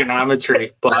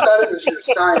trigonometry. But I thought it was your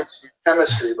science, your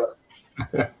chemistry, but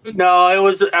no, I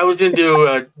was into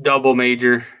a double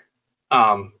major,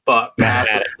 but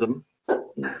math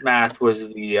was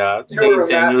the main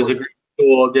thing. It was a great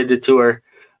school. Did the tour,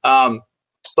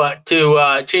 but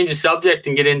to change the subject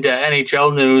and get into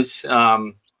NHL news.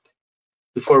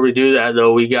 Before we do that,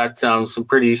 though, we got some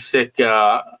pretty sick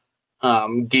gear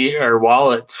or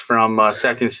wallets from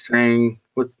Second String.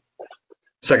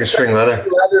 Second String Leather.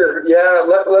 Yeah,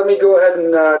 let me go ahead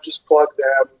and just plug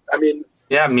them. I mean,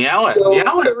 yeah, meow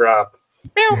it, Rob.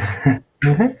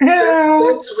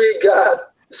 Since we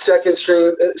got Second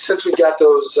String, since we got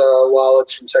those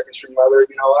wallets from Second String Leather,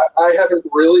 I haven't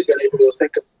really been able to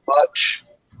think of much,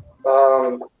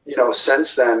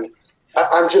 since then.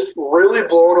 I'm just really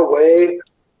blown away.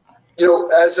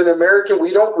 As an American,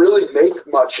 we don't really make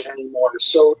much anymore.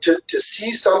 So to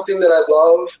see something that I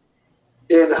love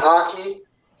in hockey,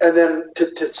 and then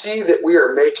to see that we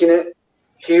are making it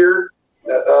here,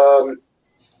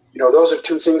 those are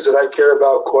two things that I care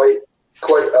about quite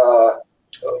a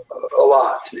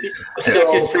lot.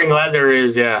 Second String Leather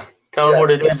is, Tell them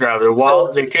what it is,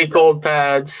 Rob. They take gold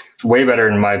pads. Way better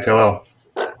than My Pillow.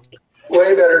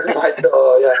 Way better than My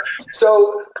Pillow, yeah.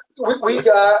 So we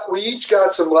each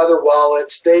got some leather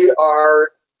wallets. They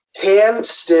are hand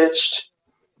stitched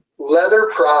leather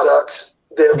products.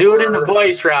 Do it in the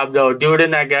voice, Rob. Though, do it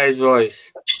in that guy's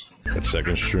voice. At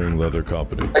Second String Leather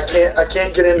Company. I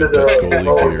can't get into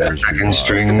the Second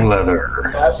String Leather.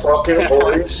 That fucking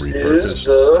voice is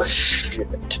the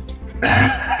shit.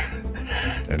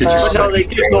 But no, they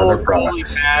take gold goalie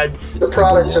pads, the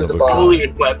products at the bottom, goalie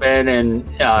equipment, and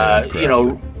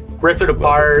rip it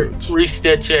apart,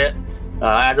 restitch it,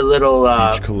 add a little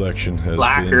each collection has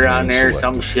lacquer on there,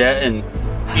 some shit, and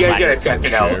You guys gotta check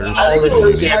it out. Shares. All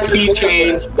the Yeah.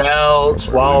 keychains, belts,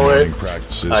 From early morning wallets,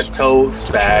 practices totes,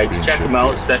 to bags. Check them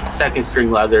out. championship Second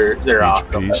string leather. They're Each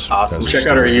awesome. piece Awesome. has a Check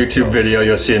out our YouTube video.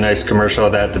 You'll see a nice commercial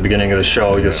of that at the beginning of the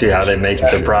show. You'll see how they make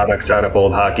their products out of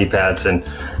old hockey pads, and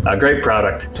a great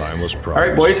product. Timeless All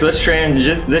right, promise. boys, let's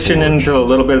transition into a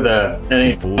little bit of the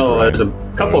NHL. There's a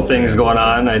couple things going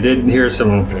on. I did hear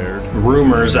some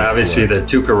rumors, obviously, the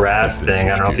Tuukka Rask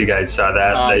thing. I don't know if you guys saw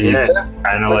that. That he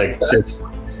kind of like just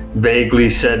vaguely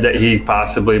said that he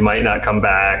possibly might not come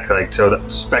back. Like, so the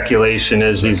speculation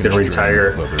is he's going to retire.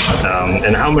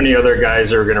 And how many other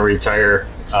guys are going to retire?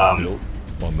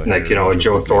 Like, you know,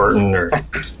 Joe Thornton or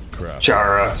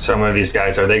Chara, some of these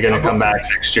guys, are they going to come back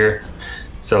next year?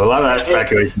 So a lot of that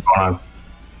speculation going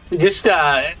on. Just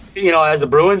you know, as a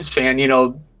Bruins fan, you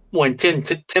know, when Tim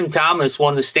Thomas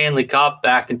won the Stanley Cup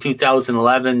back in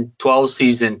 2011-12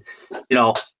 season, you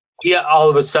know, he all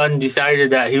of a sudden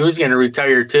decided that he was going to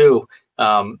retire too.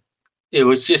 It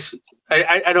was just,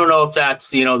 I don't know if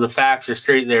that's, you know, the facts are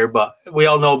straight there, but we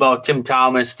all know about Tim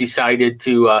Thomas decided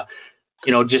to,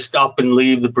 you know, just up and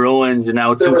leave the Bruins, and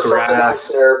now There was Tuukka something else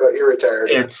Rask. there, but he retired.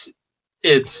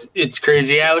 It's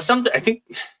crazy. Yeah, it was something. I think.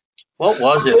 What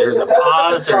was it? There's a That was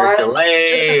pause at the or a time.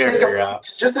 delay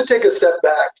Just to take a step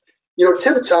back, you know,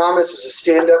 Tim Thomas is a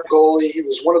stand-up goalie. He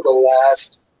was one of the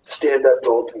last stand-up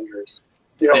goaltenders.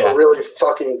 You know, a really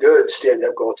fucking good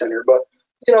stand-up goaltender. But,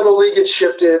 you know, the league had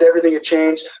shifted. Everything had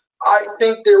changed. I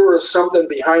think there was something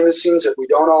behind the scenes that we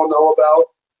don't all know about.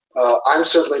 I'm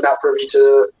certainly not privy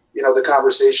to, you know, the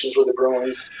conversations with the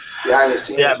Bruins behind the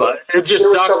scenes. Yeah, but it just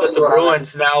sucks that the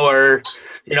Bruins now are,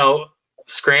 you know,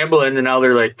 scrambling, and now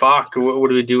they're like, fuck, what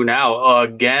do we do now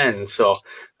again? So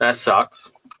that sucks.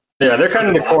 Yeah, they're kind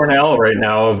of the Cornell right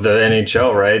now of the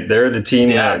NHL, right? They're the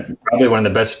team that probably one of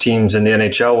the best teams in the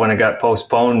NHL when it got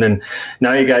postponed. And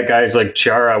now you got guys like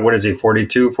Chara, what is he,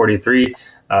 42, 43?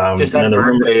 Just that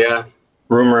birthday,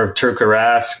 rumor of Tuukka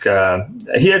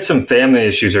Rask. He had some family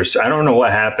issues, or I don't know what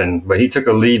happened, but he took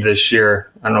a leave this year.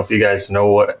 I don't know if you guys know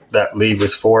what that leave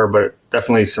was for, but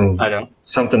definitely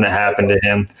something that happened to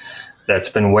him that's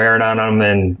been wearing on him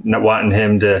and not wanting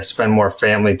him to spend more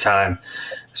family time.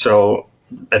 So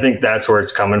I think that's where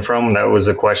it's coming from. That was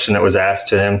a question that was asked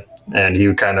to him, and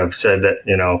he kind of said that,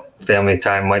 you know, family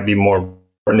time might be more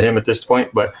important to him at this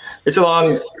point. But it's a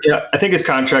long, you know, I think his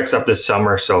contract's up this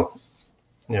summer, so,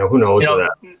 you know, who knows with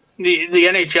that. The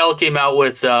NHL came out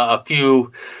with a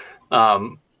few,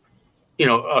 you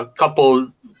know, a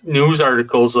couple news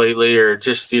articles lately, or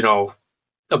just, you know,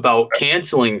 about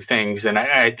canceling things, and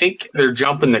I think they're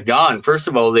jumping the gun. First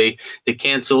of all, they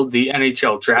canceled the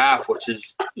NHL draft, which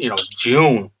is, you know,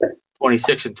 June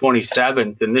 26th and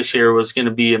 27th, and this year was going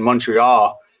to be in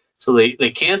Montreal. So they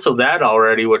canceled that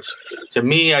already, which to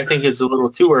me I think is a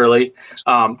little too early.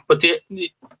 But they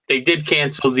did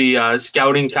cancel the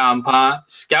scouting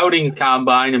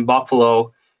combine in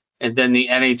Buffalo, and then the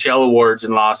NHL awards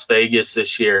in Las Vegas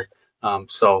this year.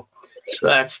 So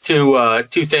that's two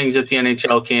things that the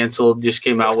NHL canceled. Just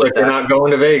came out with that. They're not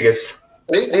going to Vegas.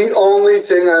 The only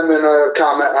thing I'm going to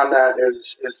comment on that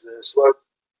is this. Look,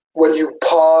 when you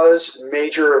pause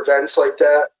major events like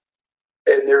that,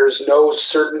 and there's no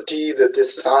certainty that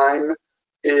this time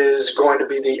is going to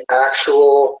be the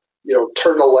actual, you know,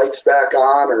 turn the lights back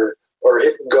on or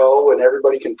hit go and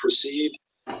everybody can proceed,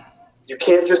 you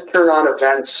can't just turn on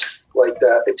events like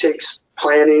that. It takes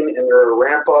planning, and there are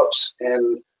ramp-ups,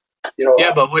 and you know,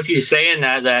 yeah, but with you saying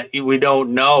that we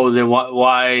don't know, then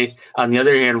why? On the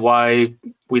other hand, why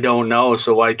we don't know?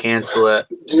 So why cancel it?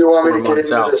 Do you want me to get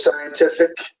into the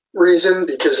scientific reason?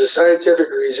 Because the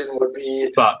scientific reason would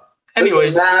be, but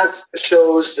anyways, that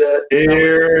shows that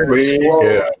here we go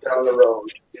down the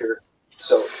road here.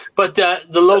 So, but the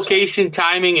location,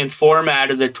 timing, and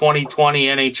format of the 2020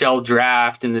 NHL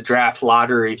draft and the draft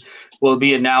lottery will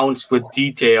be announced with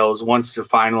details once they're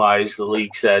finalized, the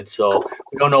league said. So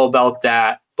we don't know about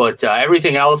that, but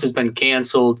everything else has been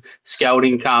canceled.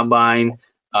 Scouting combine,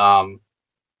 the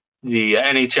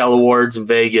NHL awards in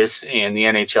Vegas, and the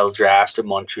NHL draft in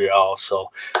Montreal. So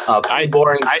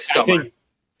boring summer.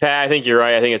 Pat, I think you're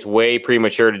right. I think it's way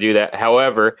premature to do that.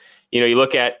 However, you know, you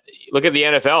look at the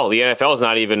NFL. The NFL is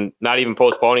not even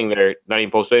postponing their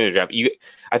draft.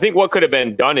 I think what could have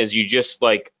been done is you just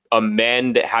like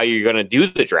amend how you're going to do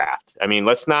the draft. I mean,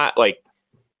 let's not like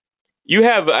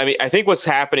I think what's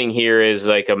happening here is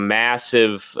like a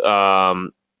massive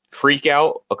freak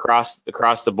out across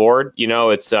the board. You know,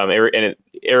 it's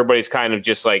everybody's kind of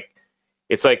just like,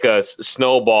 it's like a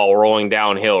snowball rolling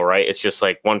downhill, right? It's just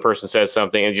like one person says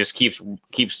something and it just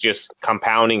keeps just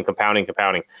compounding.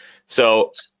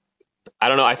 So I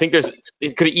don't know. I think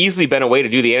it could have easily been a way to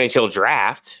do the NHL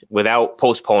draft without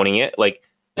postponing it. Like,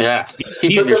 yeah. But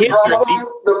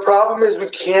the problem is we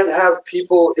can't have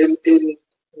people in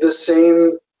the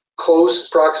same close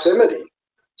proximity.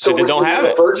 So they don't have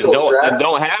it. Virtual draft?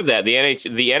 Don't have that. The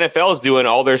NFL is doing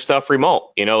all their stuff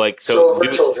remote. Like so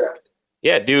virtual draft.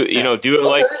 Yeah, do it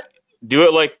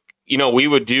like we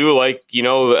would do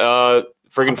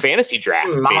friggin' fantasy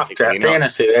draft. Mock draft,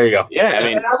 fantasy. There you go. Yeah, I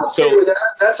mean, I'm okay with that.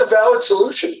 That's a valid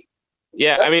solution.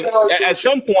 Yeah, I mean, at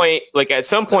some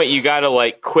point, you got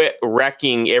to quit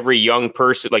wrecking every young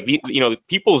person.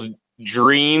 People's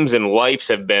dreams and lives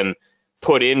have been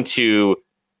put into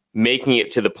making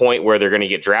it to the point where they're going to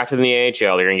get drafted in the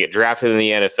NHL, they're going to get drafted in the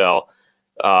NFL,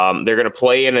 they're going to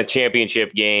play in a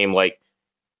championship game.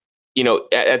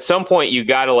 At some point, you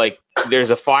got to there's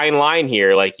a fine line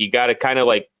here. You got to kind of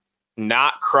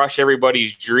not crush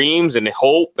everybody's dreams and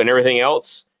hope and everything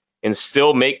else, and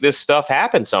still make this stuff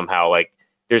happen somehow.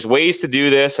 There's ways to do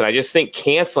this, and I just think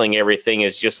canceling everything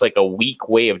is just a weak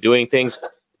way of doing things.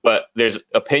 But there's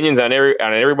opinions on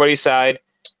everybody's side,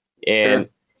 and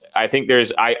Sure. I think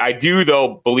I do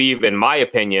though believe, in my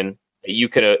opinion, that you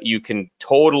can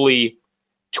totally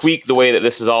tweak the way that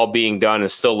this is all being done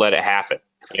and still let it happen.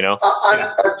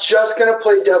 I'm just going to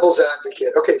play devil's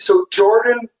advocate. Okay, so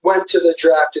Jordan went to the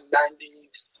draft in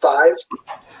 95.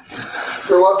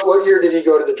 Or what year did he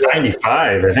go to the draft?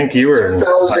 95. I think you were. He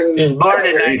was born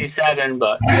in 97,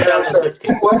 but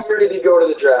 2015. What year did he go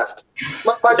to the draft?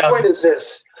 My point is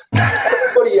this.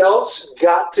 Everybody else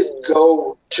got to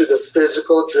go to the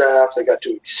physical draft. They got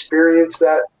to experience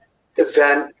that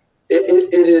event.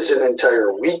 It is an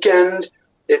entire weekend.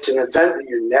 It's an event that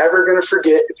you're never going to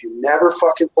forget if you never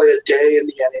fucking play a day in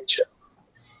the NHL.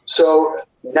 So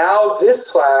now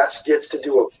this class gets to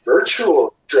do a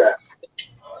virtual draft.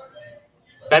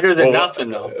 Better than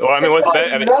nothing, though. Well, I mean, what's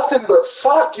better? I mean, nothing but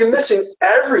fuck. You're missing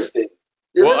everything.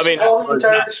 You're missing all the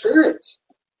entire experience.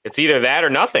 It's either that or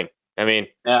nothing. I mean,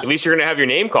 at least you're going to have your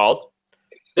name called.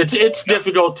 It's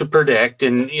difficult to predict,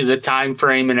 and the time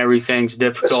frame and everyth's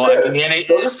difficult. I mean,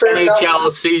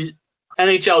 the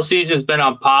NHL season's been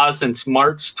on pause since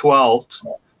March 12th,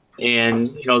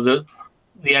 and the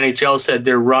NHL said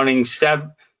they're running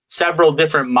several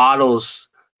different models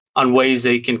on ways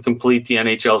they can complete the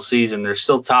NHL season. They're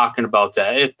still talking about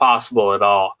that, if possible at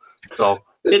all. So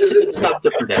it's tough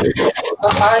to predict.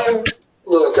 I am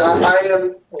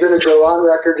going to go on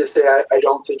record to say I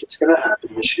don't think it's going to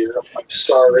happen this year. I'm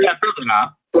sorry. Yeah, probably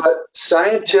not. But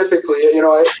scientifically,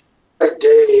 I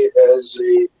day as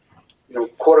a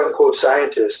quote unquote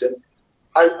scientist, and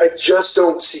I just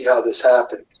don't see how this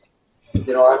happens.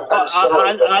 I'm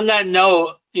sorry. On that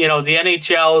note, the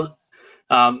NHL,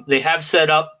 they have set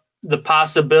up the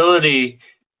possibility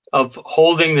of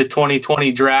holding the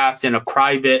 2020 draft in a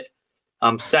private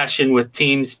session with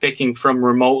teams picking from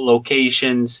remote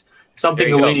locations,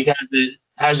 something the league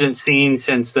hasn't seen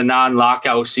since the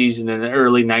non-lockout season in the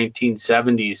early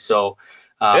 1970s. So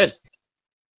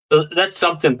that's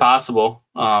something possible.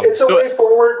 It's a way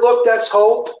forward. Look, that's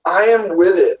hope. I am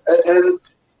with it. And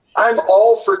I'm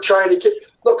all for trying to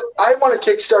I want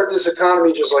to kickstart this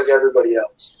economy just like everybody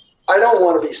else. I don't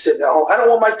want to be sitting at home. I don't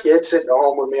want my kid sitting at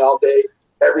home with me all day,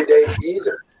 every day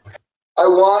either. I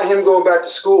want him going back to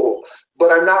school,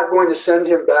 but I'm not going to send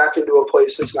him back into a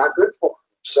place that's not good for him.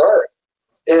 I'm sorry.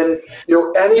 And,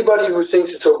 anybody who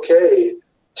thinks it's okay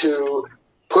to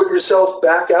put yourself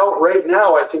back out right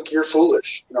now, I think you're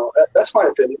foolish. That's my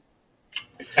opinion.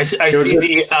 I see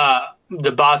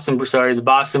the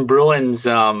Boston Bruins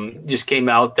just came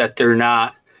out that they're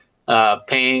not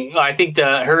paying. I think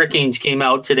the Hurricanes came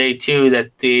out today too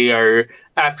that they are,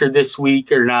 after this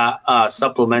week, are not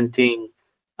supplementing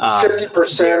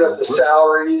 50% of the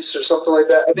salaries or something like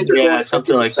that. I think they're doing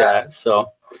something like that.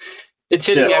 So it's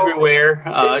hitting everywhere.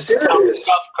 It's a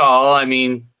tough call. I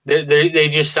mean, they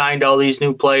just signed all these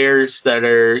new players that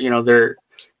are, their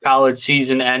college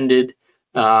season ended.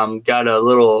 Got a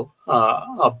little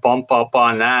a bump up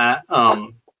on that.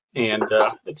 And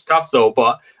it's tough though.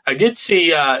 But I did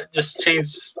see just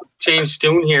change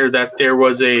tune here that there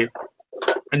was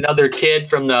another kid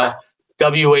from the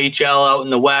WHL out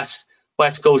in the West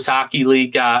Coast Hockey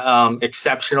League got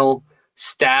exceptional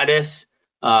status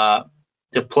to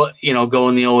put go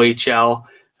in the OHL.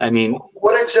 I mean,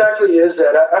 what exactly is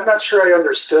that? I'm not sure I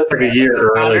understood that. A year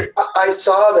early. I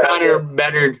saw that.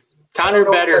 Connor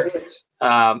Better.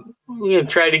 We're going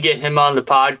to try to get him on the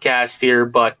podcast here,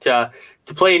 but to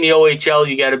play in the OHL,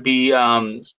 you got to be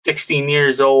 16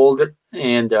 years old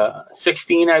and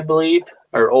 16, I believe,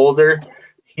 or older.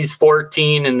 he's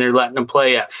 14, and they're letting him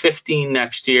play at 15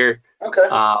 next year. Okay.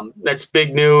 That's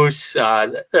big news.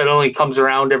 That only comes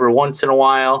around every once in a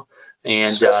while. And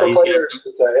Special he's got players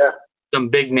with that, yeah. some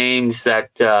big names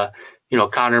that,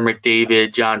 Connor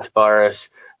McDavid, John Tavares.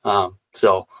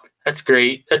 So that's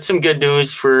great. That's some good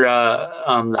news for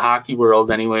the hockey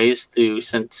world anyways, too,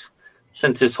 since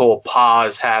this whole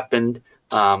pause happened.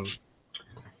 That,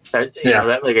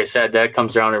 like I said, that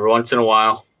comes around every once in a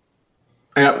while.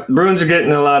 Yeah, Bruins are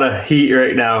getting a lot of heat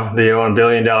right now. The $1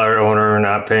 billion owner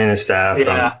not paying his staff.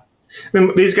 Yeah.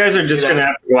 These guys are just going to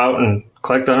have to go out and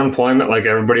collect unemployment like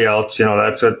everybody else.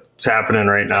 That's what's happening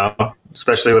right now,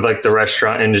 especially with like the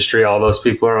restaurant industry. All those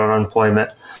people are on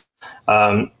unemployment.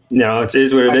 It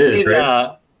is what it is,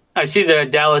 right? I see the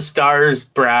Dallas Stars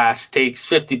brass takes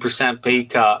 50% pay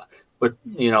cut with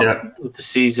with the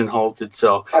season halted.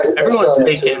 So everyone's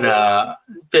taking the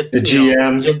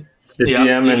GM,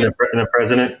 GM and the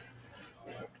president.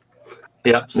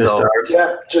 Yeah, so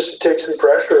just to take some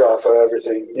pressure off of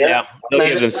everything. Yeah, they'll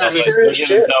give themselves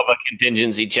a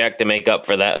contingency check to make up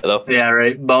for that, though. Yeah,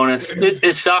 right. Bonus.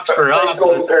 It sucks for us.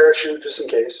 Golden parachute, just in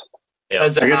case. Yeah. I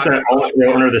guess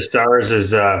the owner of the Stars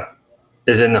is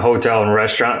in the hotel and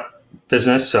restaurant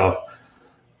business, so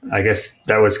I guess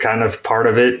that was kind of part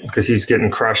of it because he's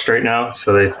getting crushed right now.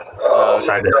 So they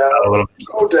decided to help out a little bit.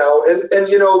 No doubt, and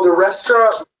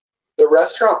the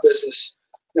restaurant business.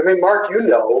 I mean, Mark,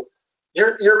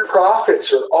 your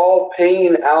profits are all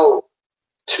paying out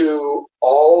to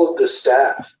all of the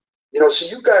staff. So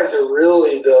you guys are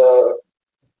really the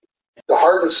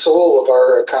heart and soul of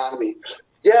our economy.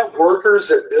 Yeah, workers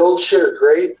that build shit are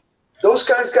great. Those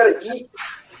guys got to eat.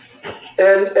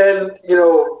 And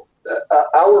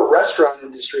our restaurant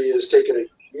industry has taken a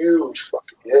huge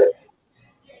fucking hit.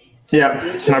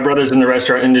 Yeah, my brother's in the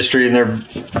restaurant industry, and they're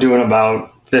doing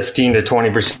about 15 to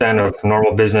 20% of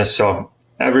normal business. So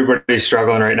everybody's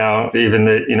struggling right now, even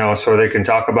so they can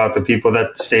talk about the people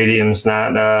that the stadium's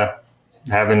not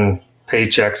having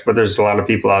paychecks, but there's a lot of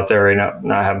people out there right now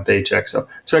not having paychecks. So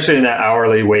especially in that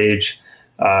hourly wage,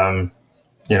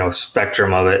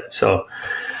 spectrum of it. So,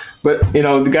 but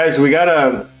the guys, we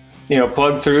gotta,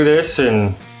 plug through this,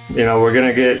 and we're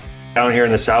gonna get down here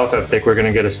in the South. I think we're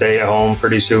gonna get a stay at home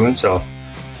pretty soon. So,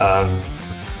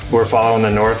 we're following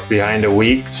the North behind a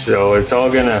week. So it's all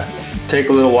gonna take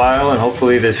a little while, and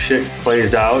hopefully this shit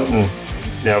plays out. And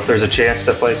if there's a chance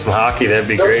to play some hockey, that'd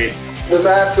be great. The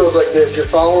math goes like this: you're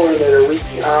following it a week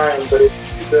behind, but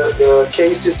the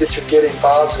cases that you're getting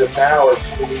positive now are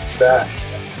 4 weeks back.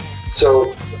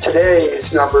 So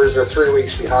today's numbers are 3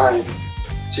 weeks behind.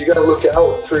 So you got to look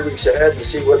out 3 weeks ahead and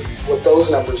see what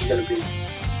those numbers are going to be.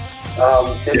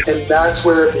 And that's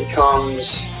where it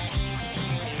becomes,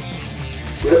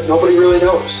 nobody really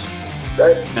knows,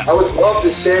 right? Yeah. I would love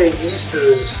to say Easter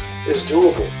is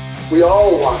doable. We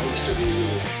all want Easter to be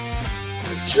doable.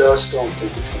 I just don't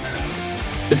think it's going to happen.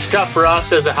 It's tough for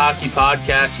us as a hockey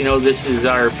podcast. This is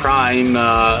our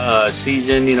prime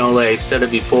season. Like I said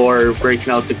it before,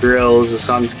 breaking out the grills, the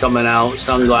sun's coming out,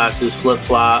 sunglasses,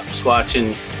 flip-flops,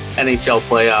 watching NHL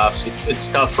playoffs. It's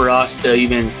tough for us to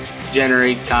even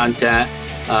generate content.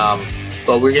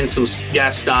 But we're getting some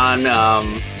guests on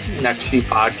next few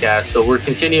podcasts. So we're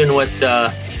continuing with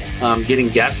getting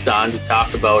guests on to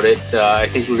talk about it. I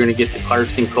think we're going to get the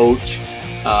Clarkson coach,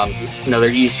 another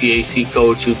ECAC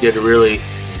coach who did a really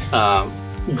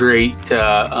great,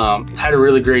 had a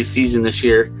really great season this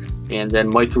year, and then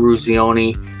Mike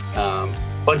Ruzioni,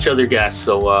 a bunch of other guests.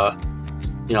 So,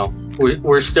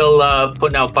 we're still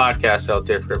putting out podcasts out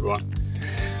there for everyone.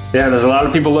 Yeah, there's a lot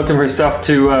of people looking for stuff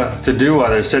to do while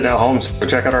they're sitting at home. So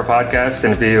check out our podcast.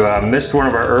 And if you missed one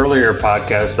of our earlier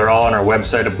podcasts, they're all on our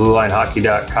website at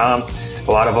bluelinehockey.com.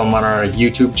 A lot of them on our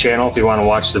YouTube channel if you want to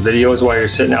watch the videos while you're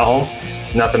sitting at home.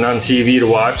 Nothing on TV to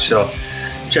watch, so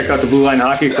check out the Blue Line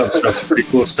Hockey Club stuff. It's pretty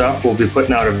cool stuff. We'll be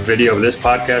putting out a video of this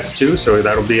podcast too, so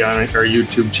that'll be on our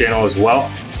YouTube channel as well.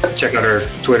 Check out our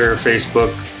Twitter,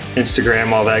 Facebook,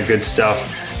 Instagram, all that good stuff.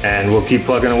 And we'll keep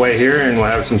plugging away here, and we'll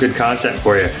have some good content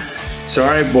for you. So, all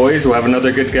right, boys, we'll have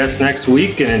another good guest next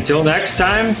week. And until next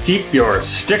time, keep your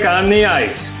stick on the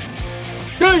ice.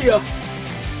 There you go.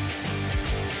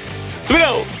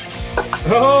 Bill.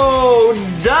 Oh,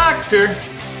 doctor.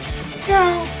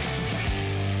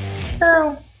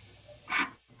 No.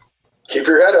 Keep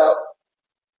your head up.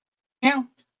 Yeah.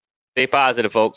 Stay positive, folks.